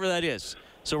 whatever that is.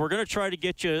 So we're going to try to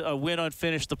get you a win on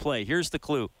Finish the Play. Here's the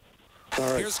clue.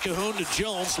 Right. Here's Cahoon to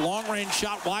Jones. Long-range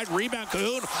shot wide. Rebound.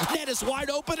 Cahoon. Net is wide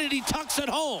open, and he tucks it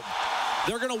home.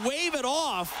 They're going to wave it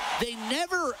off. They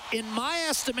never, in my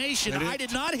estimation, I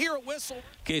did not hear a whistle.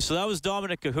 Okay, so that was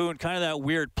Dominic Cahoon, kind of that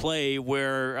weird play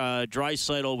where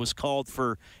Draisaitl was called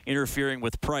for interfering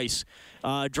with Price.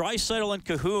 Draisaitl and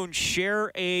Cahoon share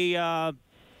a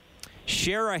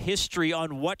history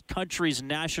on what country's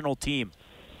national team?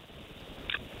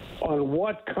 On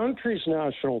what country's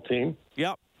national team?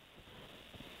 Yep.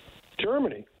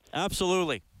 Germany.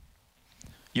 Absolutely.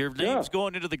 Your name's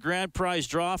going into the grand prize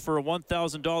draw for a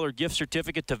 $1,000 gift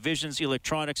certificate to Visions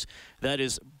Electronics. That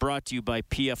is brought to you by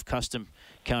PF Custom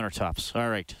Countertops. All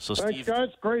right. So thanks, Steve, guys.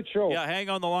 Great show. Yeah, hang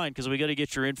on the line because we got to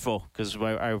get your info because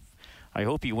I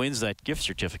hope he wins that gift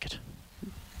certificate.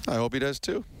 I hope he does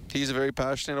too. He's a very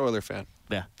passionate Oiler fan.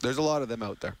 Yeah. There's a lot of them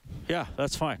out there. Yeah,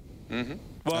 that's fine. Mm-hmm.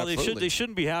 Well, they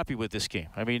shouldn't be happy with this game.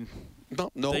 I mean,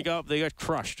 no. They got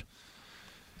crushed.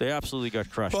 They absolutely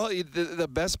got crushed. Well, the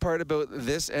best part about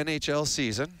this NHL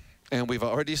season, and we've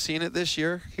already seen it this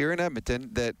year here in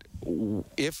Edmonton, that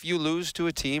if you lose to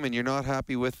a team and you're not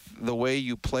happy with the way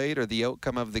you played or the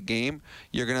outcome of the game,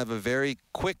 you're going to have a very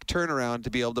quick turnaround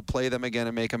to be able to play them again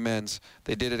and make amends.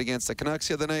 They did it against the Canucks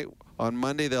the other night. On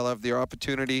Monday, they'll have the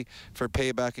opportunity for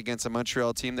payback against a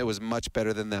Montreal team that was much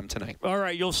better than them tonight. All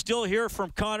right, you'll still hear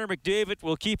from Connor McDavid.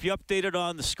 We'll keep you updated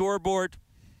on the scoreboard.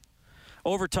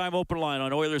 Overtime open line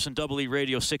on Oilers and Double E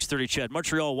Radio 630 CHED.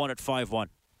 Montreal won at 5-1.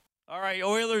 All right,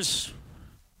 Oilers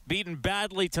beaten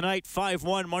badly tonight,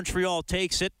 5-1. Montreal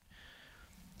takes it.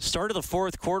 Start of the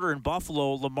fourth quarter in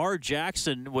Buffalo, Lamar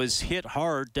Jackson was hit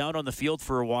hard down on the field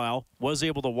for a while, was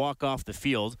able to walk off the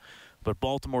field, but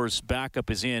Baltimore's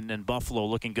backup is in, and Buffalo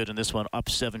looking good in this one, up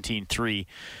 17-3.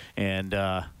 And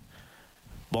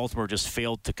Baltimore just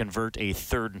failed to convert a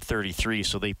 3rd and 33,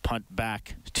 so they punt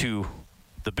back to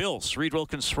the Bills. Reed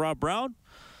Wilkins, Rob Brown,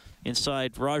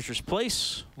 inside Rogers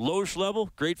Place, Loge level,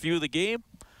 great view of the game.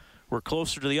 We're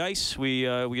closer to the ice. We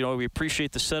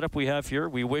appreciate the setup we have here.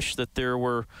 We wish that there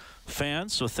were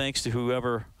fans, so thanks to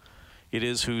whoever it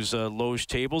is whose Loge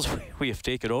tables we have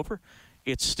taken over.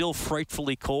 It's still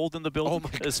frightfully cold in the building,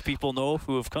 as people know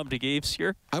who have come to games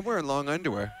here. I'm wearing long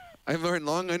underwear. I'm wearing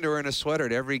long underwear and a sweater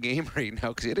at every game right now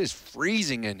because it is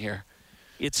freezing in here.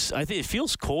 I think it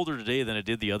feels colder today than it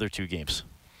did the other two games.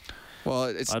 Well,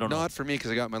 it's not for me because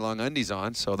I got my long undies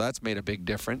on, so that's made a big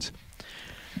difference.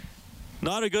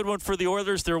 Not a good one for the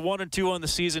Oilers. They're 1-2 on the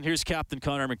season. Here's Captain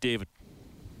Connor McDavid.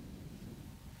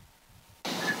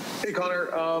 Hey,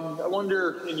 Connor. I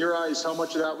wonder, in your eyes, how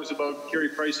much of that was about Carey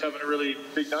Price having a really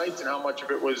big night and how much of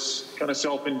it was kind of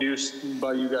self-induced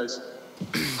by you guys?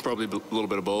 Probably a little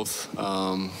bit of both.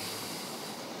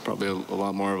 Probably a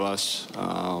lot more of us.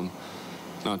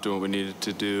 not doing what we needed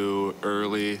to do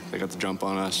early. They got the jump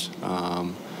on us.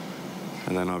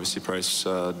 And then obviously Price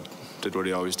did what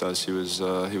he always does. He was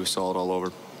solid all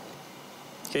over.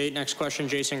 Okay, next question,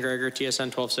 Jason Gregor,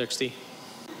 TSN 1260.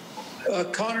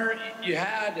 Connor, you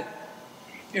had,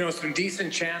 some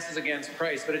decent chances against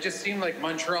Price, but it just seemed like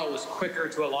Montreal was quicker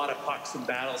to a lot of pucks and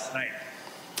battles tonight.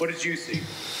 What did you see?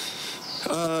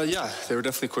 Yeah, they were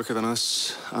definitely quicker than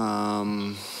us.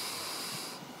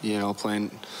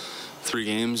 Playing 3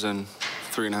 games in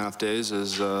 3.5 days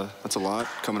is that's a lot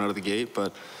coming out of the gate,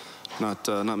 but not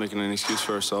making any excuse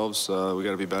for ourselves. We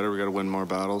got to be better. We got to win more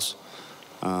battles.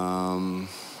 They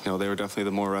were definitely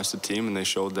the more rested team, and they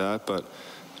showed that. But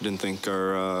I didn't think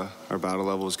our battle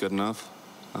level was good enough.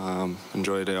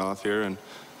 Enjoy a day off here and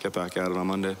get back at it on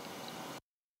Monday.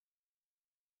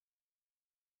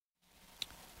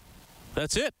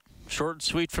 That's it. Short and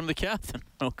sweet from the captain.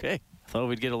 Okay. Thought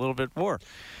we'd get a little bit more.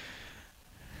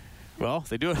 Well,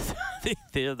 they do it.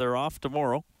 They're off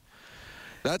tomorrow.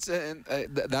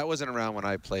 That wasn't around when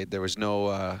I played. There was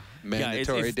no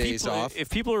mandatory days off. If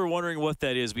people are wondering what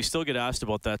that is, we still get asked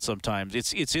about that sometimes.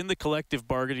 It's in the collective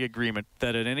bargaining agreement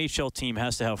that an NHL team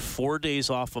has to have 4 days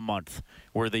off a month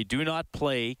where they do not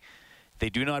play, they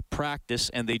do not practice,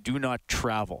 and they do not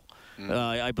travel.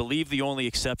 I believe the only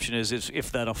exception is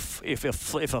if a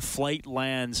flight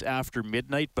lands after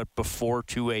midnight but before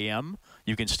 2 a.m.,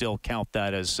 you can still count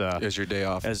that as your day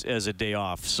off. As a day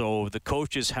off. So the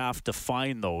coaches have to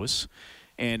find those.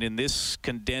 And in this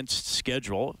condensed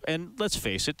schedule, and let's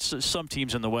face it, some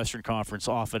teams in the Western Conference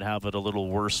often have it a little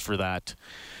worse for that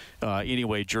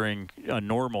anyway during a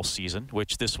normal season,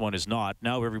 which this one is not.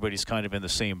 Now everybody's kind of in the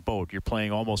same boat. You're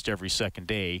playing almost every second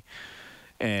day.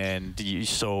 And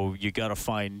so you got to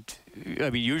find. I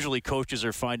mean, usually coaches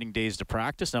are finding days to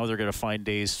practice. Now they're going to find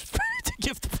days to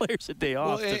give the players a day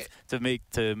off to make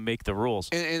the rules.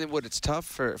 And what it's tough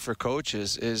for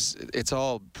coaches is it's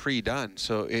all pre-done.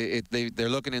 So they're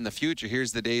looking in the future.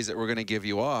 Here's the days that we're going to give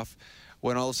you off.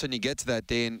 When all of a sudden you get to that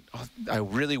day, and I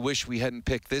really wish we hadn't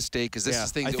picked this day because this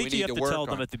is things that we need to work on. I think you have to tell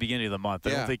them at the beginning of the month.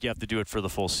 I don't think you have to do it for the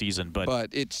full season. But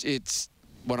it's.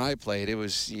 When I played, it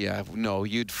was,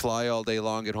 you'd fly all day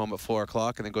long, get home at 4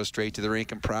 o'clock, and then go straight to the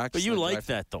rink and practice. But you liked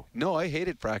that, though. No, I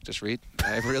hated practice, Reed.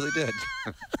 I really did.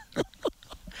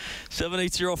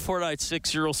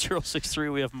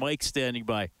 780-496-0063. We have Mike standing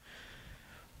by.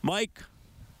 Mike,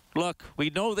 look, we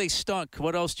know they stunk.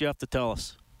 What else do you have to tell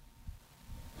us?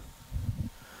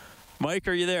 Mike,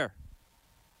 are you there?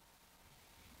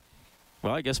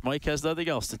 Well, I guess Mike has nothing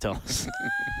else to tell us.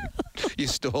 You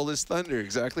stole his thunder.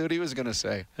 Exactly what he was going to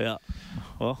say. Yeah.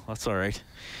 Well, that's all right.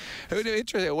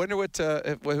 Interesting. I wonder what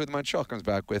Montreal comes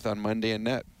back with on Monday in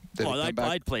net.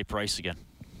 I'd play Price again.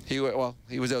 He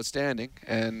was outstanding,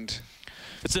 and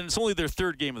it's only their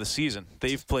 3rd game of the season.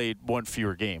 They've played one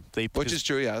fewer game. Which is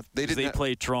true. Yeah, they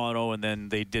played Toronto, and then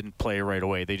they didn't play right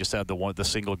away. They just had the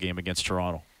single game against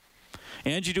Toronto.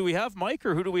 Angie, do we have Mike,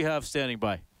 or who do we have standing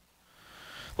by?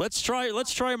 Let's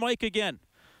try Mike again.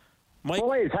 Mike,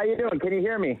 boys, how you doing? Can you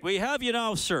hear me? We have you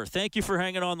now, sir. Thank you for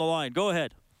hanging on the line. Go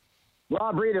ahead.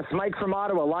 Rob Reed, it's Mike from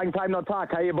Ottawa. Long time no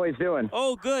talk. How you boys doing?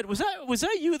 Oh, good. Was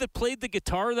that you that played the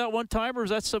guitar that one time, or was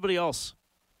that somebody else?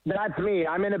 That's me.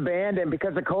 I'm in a band, and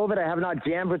because of COVID, I have not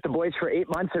jammed with the boys for 8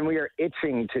 months, and we are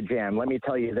itching to jam. Let me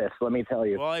tell you this. Well,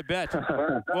 I bet.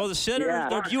 Well, the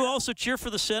Senators, do you also cheer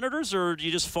for the Senators, or do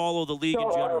you just follow the league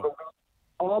in general?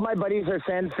 All my buddies are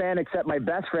Sens fan, except my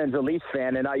best friend's a Leafs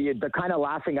fan. And the kind of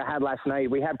laughing I had last night,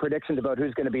 we had predictions about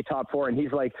who's going to be top 4, and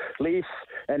he's like Leafs,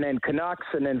 and then Canucks,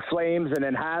 and then Flames, and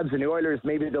then Habs, and the Oilers.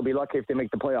 Maybe they'll be lucky if they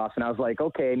make the playoffs. And I was like,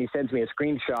 okay. And he sends me a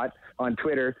screenshot on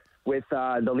Twitter with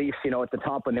the Leafs, at the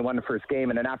top when they won the first game.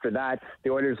 And then after that,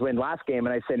 the Oilers win last game,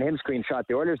 and I send him screenshot.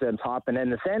 The Oilers are on top, and then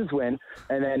the Sens win,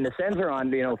 and then the Sens are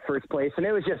on, first place. And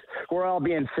it was just, we're all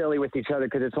being silly with each other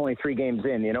because it's only 3 games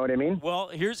in. You know what I mean?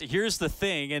 Well, here's the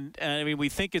thing, and I mean, we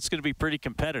think it's going to be pretty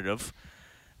competitive.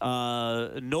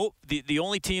 The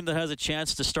only team that has a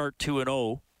chance to start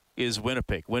 2-0 is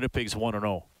Winnipeg. Winnipeg's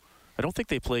 1-0. I don't think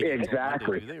they play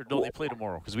exactly. Monday, do they? No, they play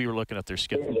tomorrow because we were looking at their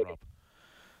schedule.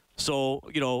 So,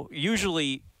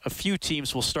 usually a few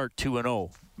teams will start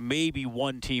 2-0. Maybe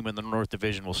one team in the North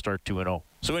Division will start 2-0.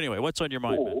 So anyway, what's on your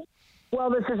mind, man? Well,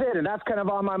 this is it, and that's kind of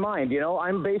on my mind.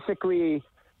 I'm basically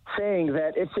saying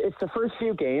that it's the first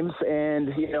few games,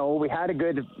 and, we had a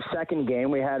good second game.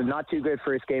 We had a not too good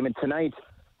first game, and tonight,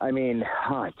 I mean,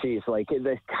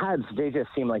 the Habs, they just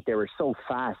seemed like they were so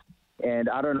fast. And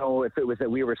I don't know if it was that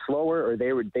we were slower or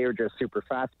they were just super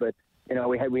fast, but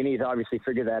we need to obviously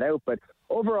figure that out. But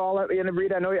overall, and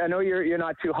Reed, I know you're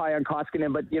not too high on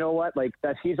Koskinen, but you know what? Like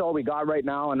he's all we got right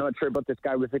now. I'm not sure about this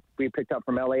guy we picked up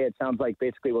from LA. It sounds like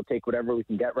basically we'll take whatever we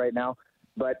can get right now.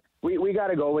 But we got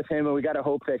to go with him, and we got to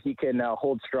hope that he can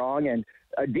hold strong. And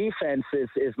defense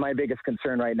is my biggest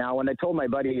concern right now. When I told my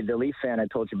buddy, the Leafs fan I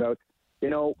told you about,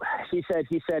 he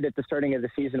said at the starting of the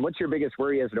season, "What's your biggest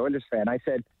worry as an Oilers fan?" I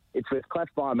said, "It's with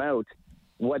Klefbom out.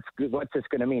 What's this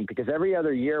going to mean?" Because every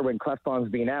other year when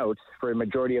Klefbom's been out for a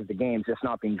majority of the games, it's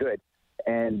not been good.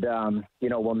 And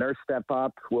will Nurse step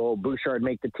up? Will Bouchard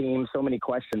make the team? So many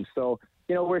questions. So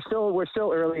we're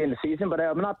still early in the season, but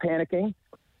I'm not panicking.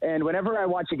 And whenever I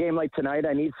watch a game like tonight,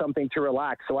 I need something to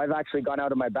relax. So I've actually gone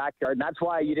out of my backyard, and that's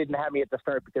why you didn't have me at the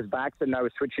start, because Baxter and I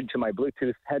was switching to my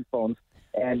Bluetooth headphones.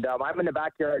 And I'm in the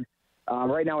backyard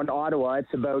right now in Ottawa.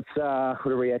 It's about,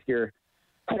 what are we at here?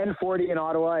 10:40 in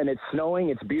Ottawa, and it's snowing.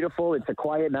 It's beautiful. It's a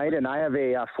quiet night, and I have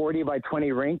a 40 by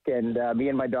 20 rink, and me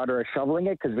and my daughter are shoveling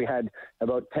it because we had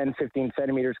about 10, 15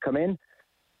 centimeters come in.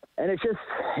 And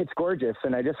it's gorgeous.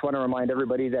 And I just want to remind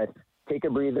everybody that take a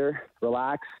breather,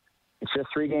 relax. It's just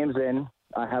 3 games in.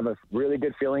 I have a really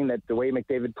good feeling that the way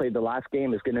McDavid played the last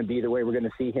game is going to be the way we're going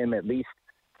to see him at least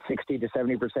 60 to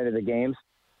 70% of the games.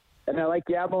 And I like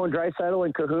Yabo and Draisaitl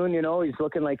and Cahoon. He's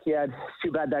looking like he had. It's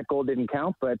too bad that goal didn't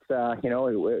count, but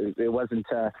it wasn't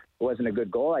a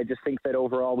good goal. I just think that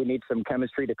overall we need some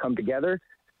chemistry to come together.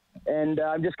 And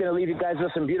I'm just going to leave you guys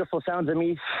with some beautiful sounds of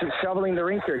me shoveling the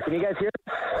rink here. Can you guys hear it?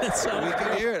 We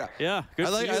can hear it. Yeah, good.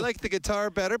 I like the guitar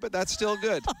better, but that's still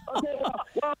good. Okay,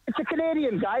 well, it's a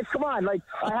Canadian, guys. Come on. Like,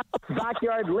 I have the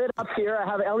backyard lit up here. I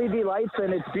have LED lights,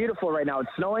 and it's beautiful right now. It's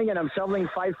snowing, and I'm shoveling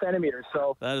 5 centimeters.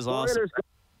 So that is awesome.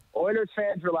 Oilers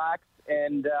fans, relax,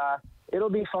 and it'll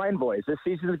be fine, boys. This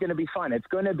season is going to be fun. It's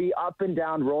going to be up and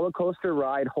down, roller coaster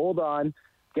ride. Hold on.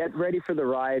 Get ready for the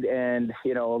ride, and,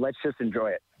 let's just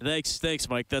enjoy it. Thanks,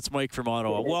 Mike. That's Mike from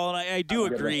Ottawa. Well, and I do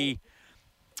agree.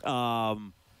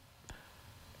 I'm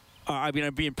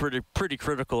being pretty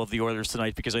critical of the Oilers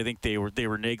tonight because I think they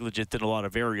were negligent in a lot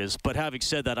of areas. But having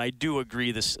said that, I do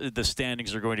agree the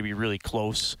standings are going to be really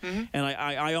close. Mm-hmm. And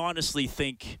I honestly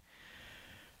think,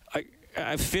 I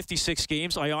have 56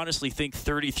 games. I honestly think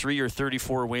 33 or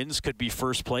 34 wins could be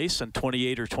first place, and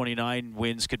 28 or 29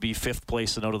 wins could be fifth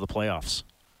place and out of the playoffs.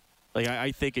 Like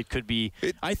I think it could be.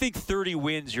 I think 30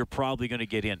 wins you're probably going to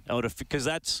get in because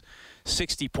that's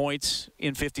 60 points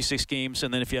in 56 games,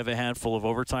 and then if you have a handful of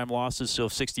overtime losses, so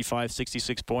 65,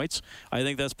 66 points, I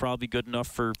think that's probably good enough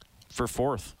for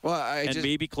fourth. Well,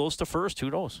 maybe close to first.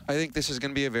 Who knows? I think this is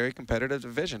going to be a very competitive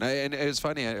division. And it was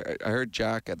funny. I heard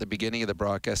Jack at the beginning of the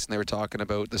broadcast, and they were talking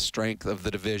about the strength of the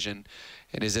division.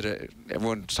 And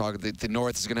everyone's talking the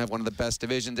North is going to have one of the best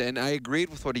divisions. And I agreed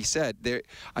with what he said.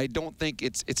 I don't think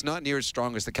it's not near as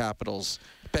strong as the Capitals.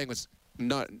 Penguins.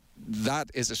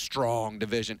 That is a strong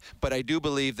division, but I do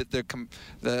believe that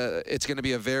it's going to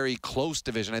be a very close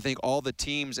division. I think all the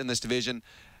teams in this division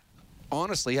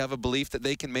honestly have a belief that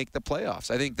they can make the playoffs.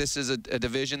 I think this is a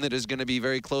division that is going to be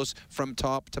very close from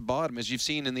top to bottom. As you've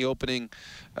seen in the opening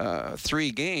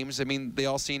 3 games, I mean, they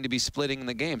all seem to be splitting in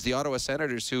the games. The Ottawa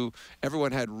Senators, who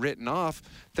everyone had written off,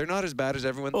 they're not as bad as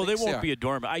everyone thinks they are. They won't be a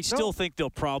dormant. I still think they'll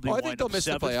probably wind up miss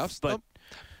seventh, the playoffs,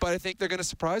 but I think they're going to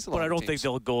surprise a lot. But I don't think teams.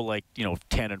 They'll go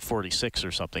 10-46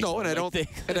 or something. No, and I don't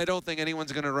think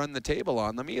anyone's going to run the table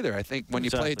on them either. I think when you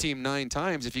play a team 9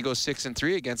 times, if you go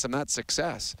 6-3 against them, that's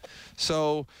success.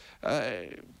 So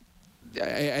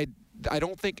I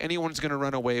don't think anyone's going to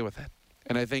run away with it.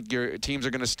 And I think your teams are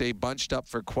going to stay bunched up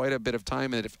for quite a bit of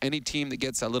time. And if any team that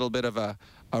gets a little bit of a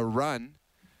run,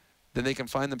 then they can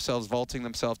find themselves vaulting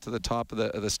themselves to the top of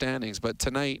the standings. But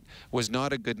tonight was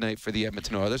not a good night for the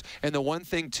Edmonton Oilers. And the one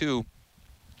thing, too,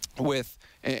 with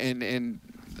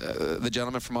the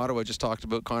gentleman from Ottawa just talked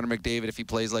about Connor McDavid, if he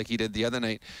plays like he did the other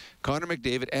night. Connor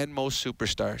McDavid and most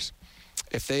superstars,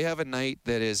 if they have a night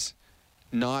that is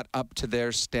not up to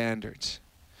their standards,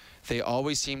 they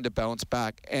always seem to bounce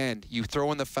back. And you throw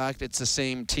in the fact it's the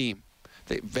same team.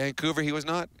 Vancouver, he was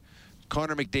not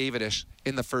Connor McDavid-ish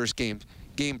in the first game.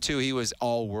 Game 2, he was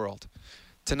all-world.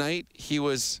 Tonight, he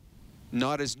was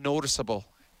not as noticeable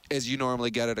as you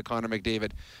normally get at a Connor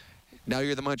McDavid. Now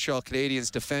you're the Montreal Canadiens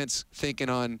defense thinking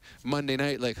on Monday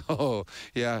night like, oh,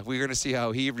 yeah, we're going to see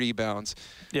how he rebounds.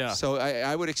 Yeah. So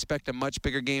I would expect a much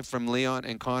bigger game from Leon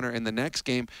and Connor in the next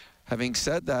game. Having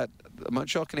said that, the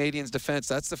Montreal Canadiens defense,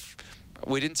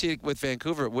 we didn't see it with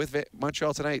Vancouver. With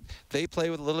Montreal tonight, they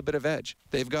play with a little bit of edge.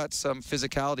 They've got some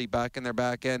physicality back in their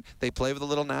back end. They play with a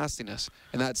little nastiness.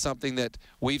 And that's something that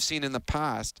we've seen in the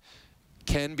past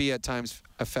can be at times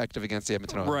effective against the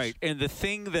Edmonton Oilers. Right. And the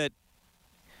thing that,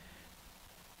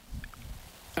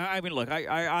 I mean, look,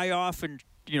 I often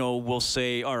will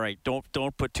say, all right,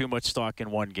 don't put too much stock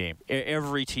in one game.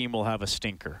 Every team will have a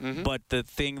stinker. Mm-hmm. But the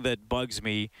thing that bugs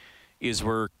me is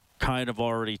we're kind of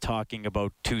already talking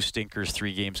about 2 stinkers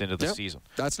 3 games into the season.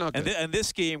 That's not good. And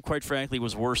this game, quite frankly,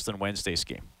 was worse than Wednesday's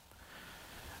game.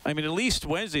 I mean, at least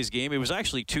Wednesday's game, it was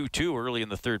actually 2-2 early in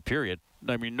the third period.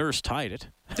 I mean, Nurse tied it.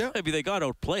 Yeah. I mean, they got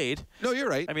outplayed. No, you're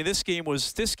right. I mean, this game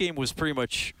was pretty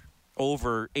much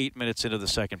over 8 minutes into the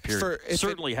second period.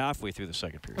 Certainly halfway through the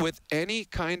second period. With any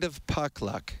kind of puck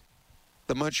luck,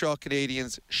 the Montreal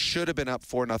Canadiens should have been up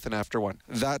 4-0 after 1.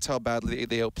 That's how badly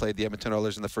they outplayed the Edmonton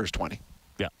Oilers in the first 20.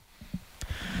 Yeah.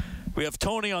 We have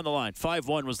Tony on the line.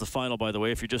 5-1 was the final, by the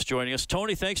way, if you're just joining us.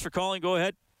 Tony, thanks for calling. Go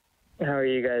ahead. How are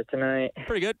you guys tonight?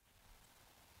 Pretty good.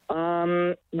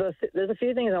 There's a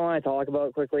few things I want to talk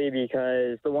about quickly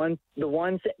because the one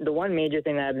major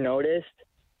thing that I've noticed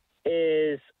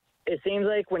is it seems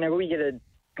like whenever we get a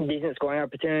decent scoring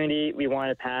opportunity, we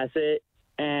want to pass it.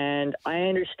 And I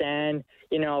understand,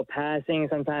 passing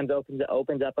sometimes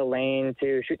opens up a lane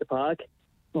to shoot the puck.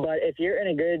 But if you're in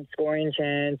a good scoring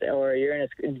chance or you're in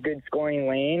a good scoring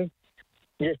lane,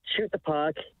 just shoot the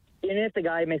puck. Even if the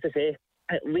guy makes a save,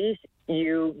 at least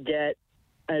you get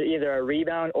either a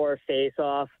rebound or a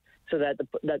face-off so that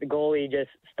the goalie just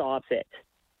stops it.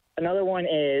 Another one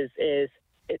is it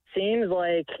seems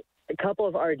like a couple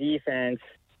of our defense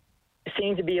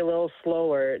seem to be a little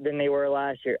slower than they were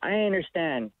last year. I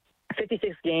understand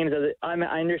 56 games. I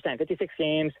understand 56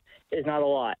 games is not a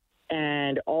lot,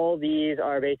 and all these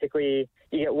are basically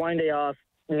you get one day off,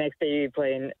 next day you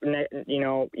play,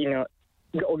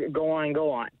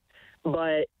 go on.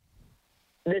 But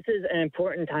this is an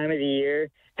important time of the year,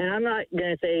 and I'm not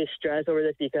going to say stress over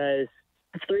this because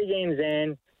 3 games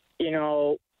in,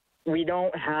 we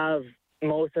don't have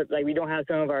we don't have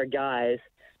some of our guys,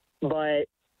 but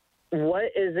what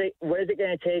is it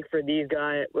going to take for these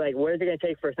guys? Like, what is it going to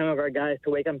take for some of our guys to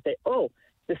wake up and say, oh,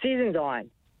 the season's on?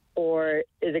 Or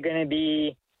is it going to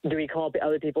be, do we call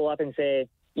other people up and say,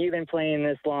 you've been playing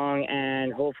this long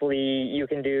and hopefully you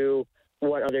can do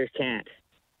what others can't?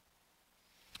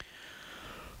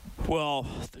 Well,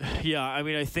 yeah, I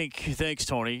mean, I think, thanks,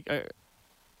 Tony.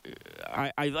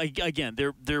 I again,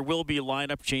 there will be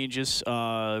lineup changes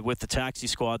with the taxi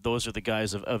squad. Those are the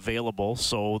guys available,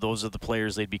 so those are the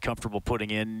players they'd be comfortable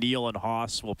putting in. Neal and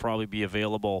Haas will probably be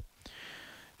available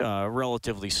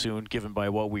relatively soon, given by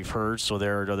what we've heard. So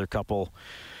there are another couple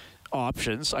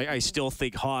options. I still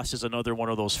think Haas is another one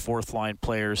of those fourth-line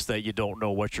players that you don't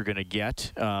know what you're going to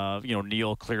get.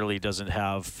 Neal clearly doesn't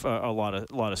have a lot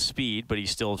of speed, but he's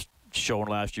still shown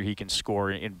last year he can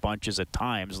score in bunches at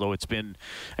times, though it's been,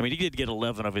 I mean, he did get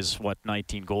 11 of his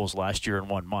 19 goals last year in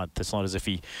 1 month. It's not as if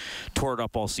he tore it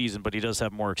up all season, but he does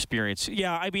have more experience.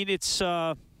 Yeah, I mean, it's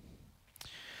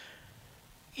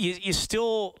you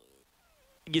still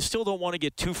don't want to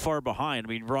get too far behind. I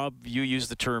mean, Rob, you use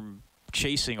the term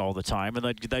chasing all the time, and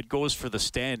that goes for the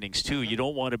standings too. You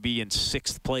don't want to be in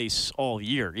 6th place all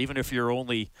year, even if you're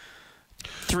only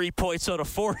 3 points out of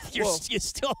 4. You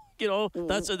still,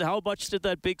 that's how much did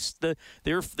that they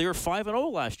were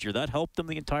 5-0 last year. That helped them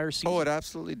the entire season. Oh, it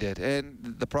absolutely did.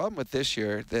 And the problem with this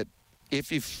year that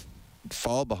if you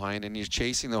fall behind and you're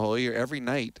chasing the whole year, every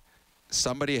night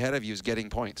somebody ahead of you is getting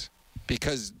points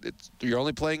because you're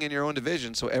only playing in your own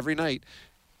division. So every night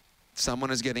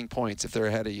someone is getting points if they're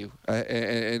ahead of you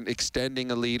and extending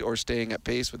a lead or staying at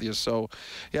pace with you. So,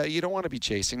 yeah, you don't want to be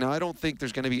chasing. Now, I don't think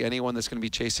there's going to be anyone that's going to be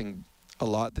chasing a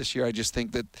lot this year. I just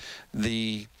think that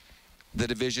the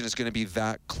division is going to be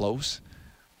that close.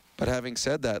 But having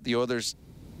said that, the Oilers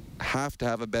have to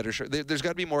have a better shot. There's got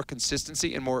to be more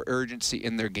consistency and more urgency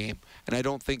in their game. And I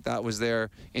don't think that was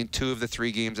there in 2 of the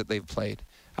 3 games that they've played.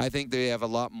 I think they have a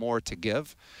lot more to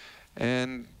give.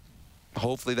 And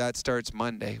hopefully that starts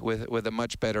Monday with a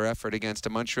much better effort against a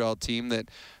Montreal team that,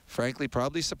 frankly,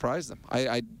 probably surprised them.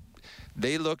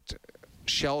 They looked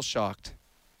shell-shocked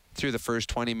through the first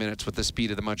 20 minutes with the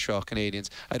speed of the Montreal Canadiens.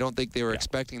 I don't think they were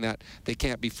expecting that. They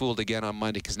can't be fooled again on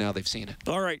Monday because now they've seen it.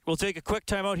 All right, we'll take a quick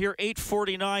timeout here.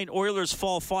 8:49, Oilers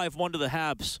fall 5-1 to the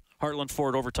Habs. Heartland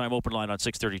Ford overtime open line on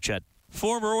 6:30 CHED.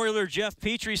 Former Oiler Jeff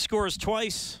Petrie scores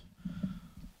twice.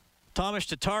 Thomas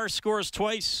Tatar scores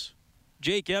twice.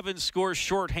 Jake Evans scores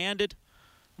shorthanded.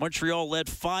 Montreal led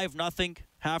 5-0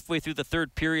 halfway through the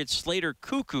third period. Slater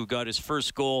Cuckoo got his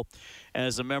first goal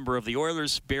as a member of the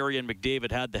Oilers. Barry and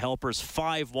McDavid had the helpers.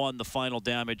 5-1 the final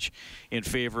damage in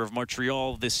favor of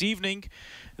Montreal this evening.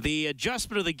 The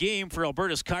adjustment of the game for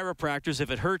Alberta's chiropractors.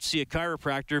 If it hurts, see a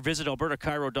chiropractor. Visit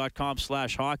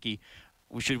albertachiro.com/hockey.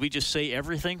 Should we just say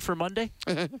everything for Monday?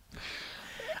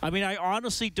 I mean, I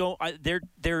honestly don't.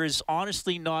 There is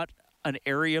honestly not an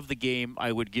area of the game,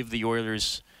 I would give the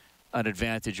Oilers an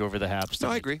advantage over the Habs tonight.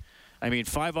 No, I agree. I mean,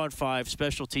 5-on-5,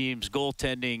 special teams,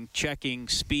 goaltending, checking,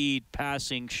 speed,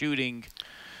 passing, shooting.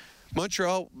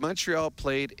 Montreal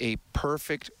played a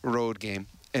perfect road game,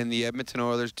 and the Edmonton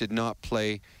Oilers did not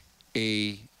play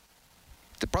an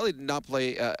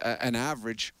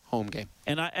average home game.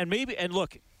 And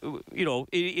look, you know,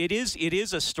 it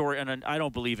is a story, and I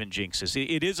don't believe in jinxes.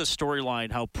 It is a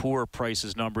storyline how poor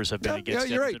Price's numbers have been against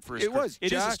you're Edmonton right. It was.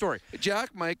 It is a story.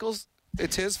 Jack Michaels,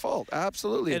 it's his fault.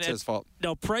 Absolutely, it's his fault.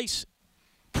 Now, Price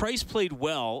played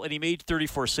well, and he made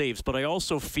 34 saves, but I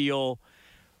also feel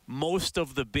most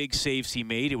of the big saves he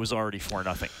made, it was already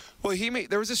 4-0. Well,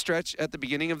 there was a stretch at the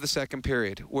beginning of the second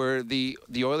period where the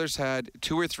Oilers had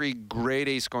 2 or 3 grade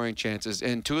A scoring chances,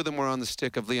 and 2 of them were on the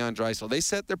stick of Leon Draisaitl. They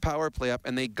set their power play up,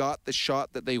 and they got the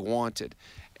shot that they wanted.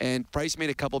 And Price made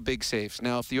a couple big saves.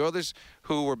 Now, if the Oilers,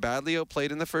 who were badly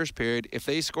outplayed in the first period, if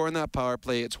they score in that power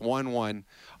play, it's 1-1.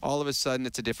 All of a sudden,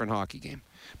 it's a different hockey game.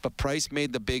 But Price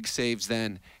made the big saves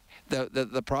then.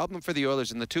 The problem for the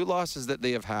Oilers in the 2 losses that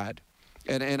they have had,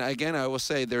 and again, I will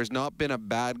say there's not been a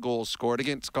bad goal scored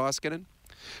against Koskinen,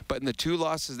 but in the 2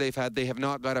 losses they've had, they have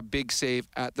not got a big save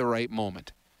at the right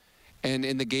moment. And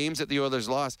in the games that the Oilers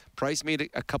lost, Price made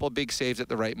a couple big saves at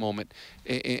the right moment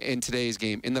in today's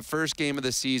game. In the first game of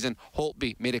the season,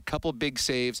 Holtby made a couple big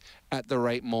saves at the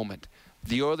right moment.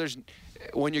 The Oilers,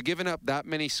 when you're giving up that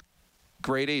many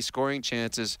grade A scoring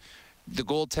chances, the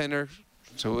goaltender,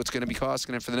 so it's going to be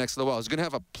Koskinen for the next little while, is going to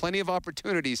have plenty of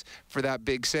opportunities for that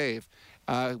big save.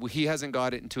 He hasn't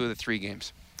got it in 2 of the 3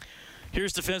 games.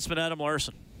 Here's defenseman Adam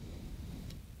Larsson.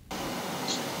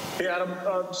 Hey, Adam,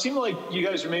 seemed like you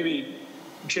guys were maybe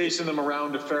chasing them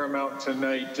around a fair amount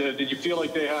tonight. Did you feel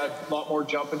like they had a lot more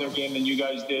jump in their game than you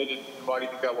guys did, and why do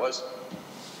you think that was?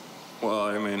 Well,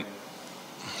 I mean,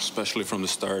 especially from the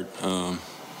start, I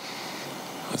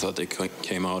thought they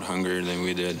came out hungrier than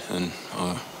we did, and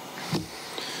I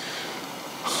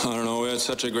don't know, we had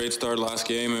such a great start last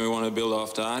game, and we want to build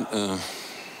off that.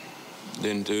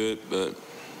 Didn't do it, but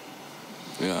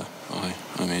yeah,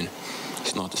 I mean,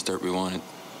 it's not the start we wanted.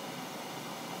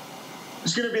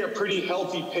 It's going to be a pretty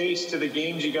healthy pace to the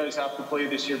games you guys have to play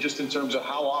this year, just in terms of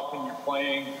how often you're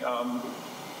playing.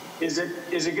 Is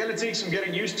it going to take some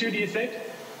getting used to, do you think?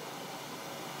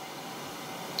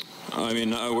 I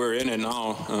mean, we're in it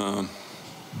now.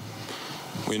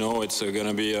 We know it's going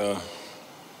to be a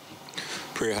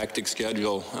pretty hectic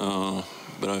schedule,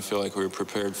 but I feel like we're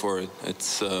prepared for it.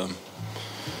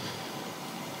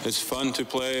 It's fun to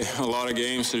play a lot of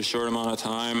games in a short amount of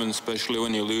time, and especially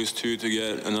when you lose 2 to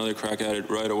get another crack at it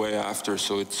right away after.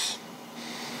 So you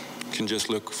can just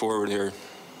look forward here.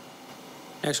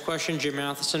 Next question, Jim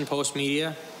Matheson, Post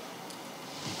Media.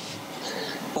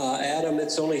 Adam,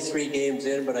 it's only 3 games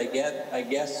in, but I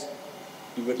guess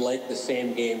you would like the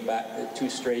same game back, 2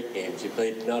 straight games. You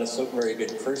played not a very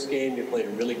good first game, you played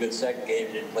a really good second game,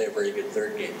 you didn't play a very good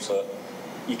third game. So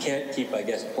you can't keep, I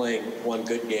guess, playing 1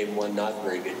 good game, 1 not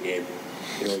very good game.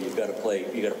 You know, you've got to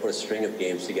put a string of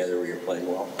games together where you're playing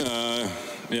well.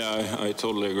 Yeah, I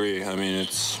totally agree. I mean,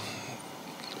 it's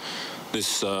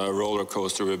this roller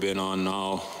coaster we've been on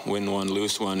now, win 1,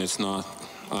 lose 1. It's not,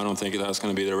 I don't think that's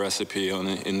going to be the recipe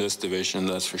in this division,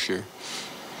 that's for sure.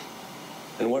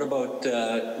 And what about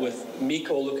with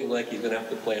Mikko looking like he's going to have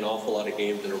to play an awful lot of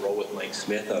games in a row with Mike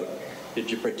Smith out? Did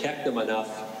you protect them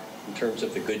enough in terms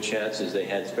of the good chances they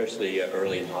had, especially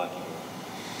early in hockey?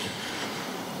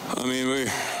 I mean,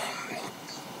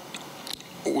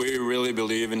 we really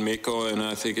believe in Mikko, and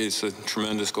I think he's a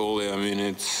tremendous goalie. I mean,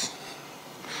 it's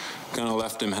kind of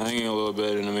left him hanging a little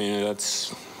bit, and I mean,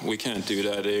 we can't do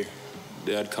that.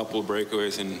 They had a couple of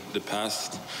breakaways in the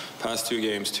past 2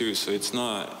 games too, so it's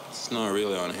not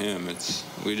really on him.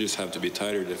 We just have to be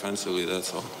tighter defensively,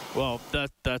 that's all. Well,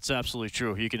 that's absolutely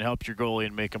true. You can help your goalie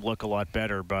and make him look a lot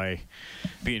better by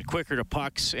being quicker to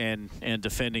pucks and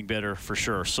defending better for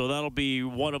sure. So that'll be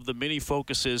one of the many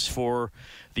focuses for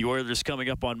the Oilers coming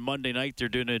up on Monday night. They're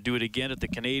going to do it again at the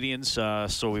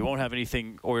Canadiens, so we won't have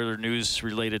anything Oiler news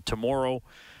related tomorrow.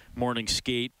 Morning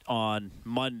skate on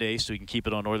Monday, so you can keep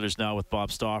it on Oilers Now with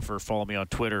Bob Stauffer. Follow me on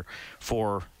Twitter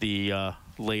for the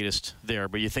latest there.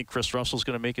 But you think Chris Russell's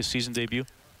going to make his season debut?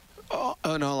 Oh,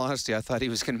 in all honesty, I thought he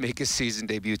was going to make his season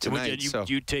debut tonight.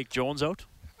 You'd take Jones out?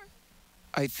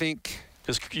 I think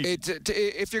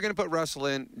if you're going to put Russell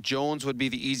in, Jones would be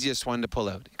the easiest one to pull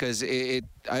out, because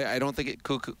I don't think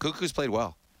Cuckoo's played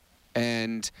well,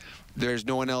 and there's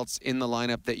no one else in the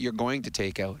lineup that you're going to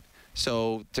take out.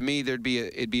 So to me, it'd be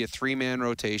a 3-man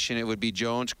rotation. It would be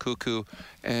Jones, Cuckoo,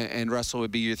 and Russell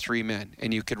would be your 3 men,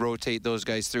 and you could rotate those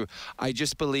guys through. I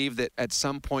just believe that at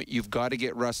some point you've got to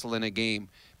get Russell in a game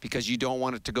because you don't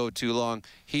want it to go too long.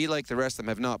 He, like the rest of them,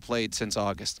 have not played since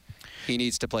August. He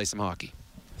needs to play some hockey.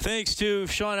 Thanks to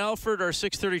Sean Alford, our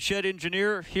 630 CHED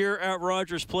engineer here at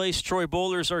Rogers Place. Troy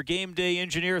Bowlers, our game day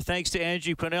engineer. Thanks to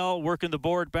Angie Pinnell, working the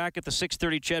board back at the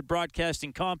 630 CHED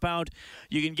broadcasting compound.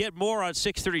 You can get more on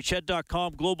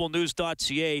 630ched.com,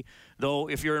 globalnews.ca. Though,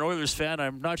 if you're an Oilers fan,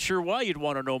 I'm not sure why you'd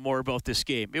want to know more about this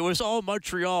game. It was all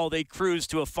Montreal. They cruised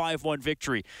to a 5-1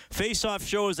 victory. Face-off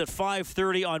shows at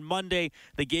 5:30 on Monday.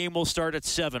 The game will start at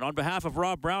 7. On behalf of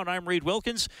Rob Brown, I'm Reed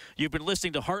Wilkins. You've been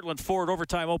listening to Heartland Ford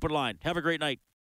Overtime Open Line. Have a great night.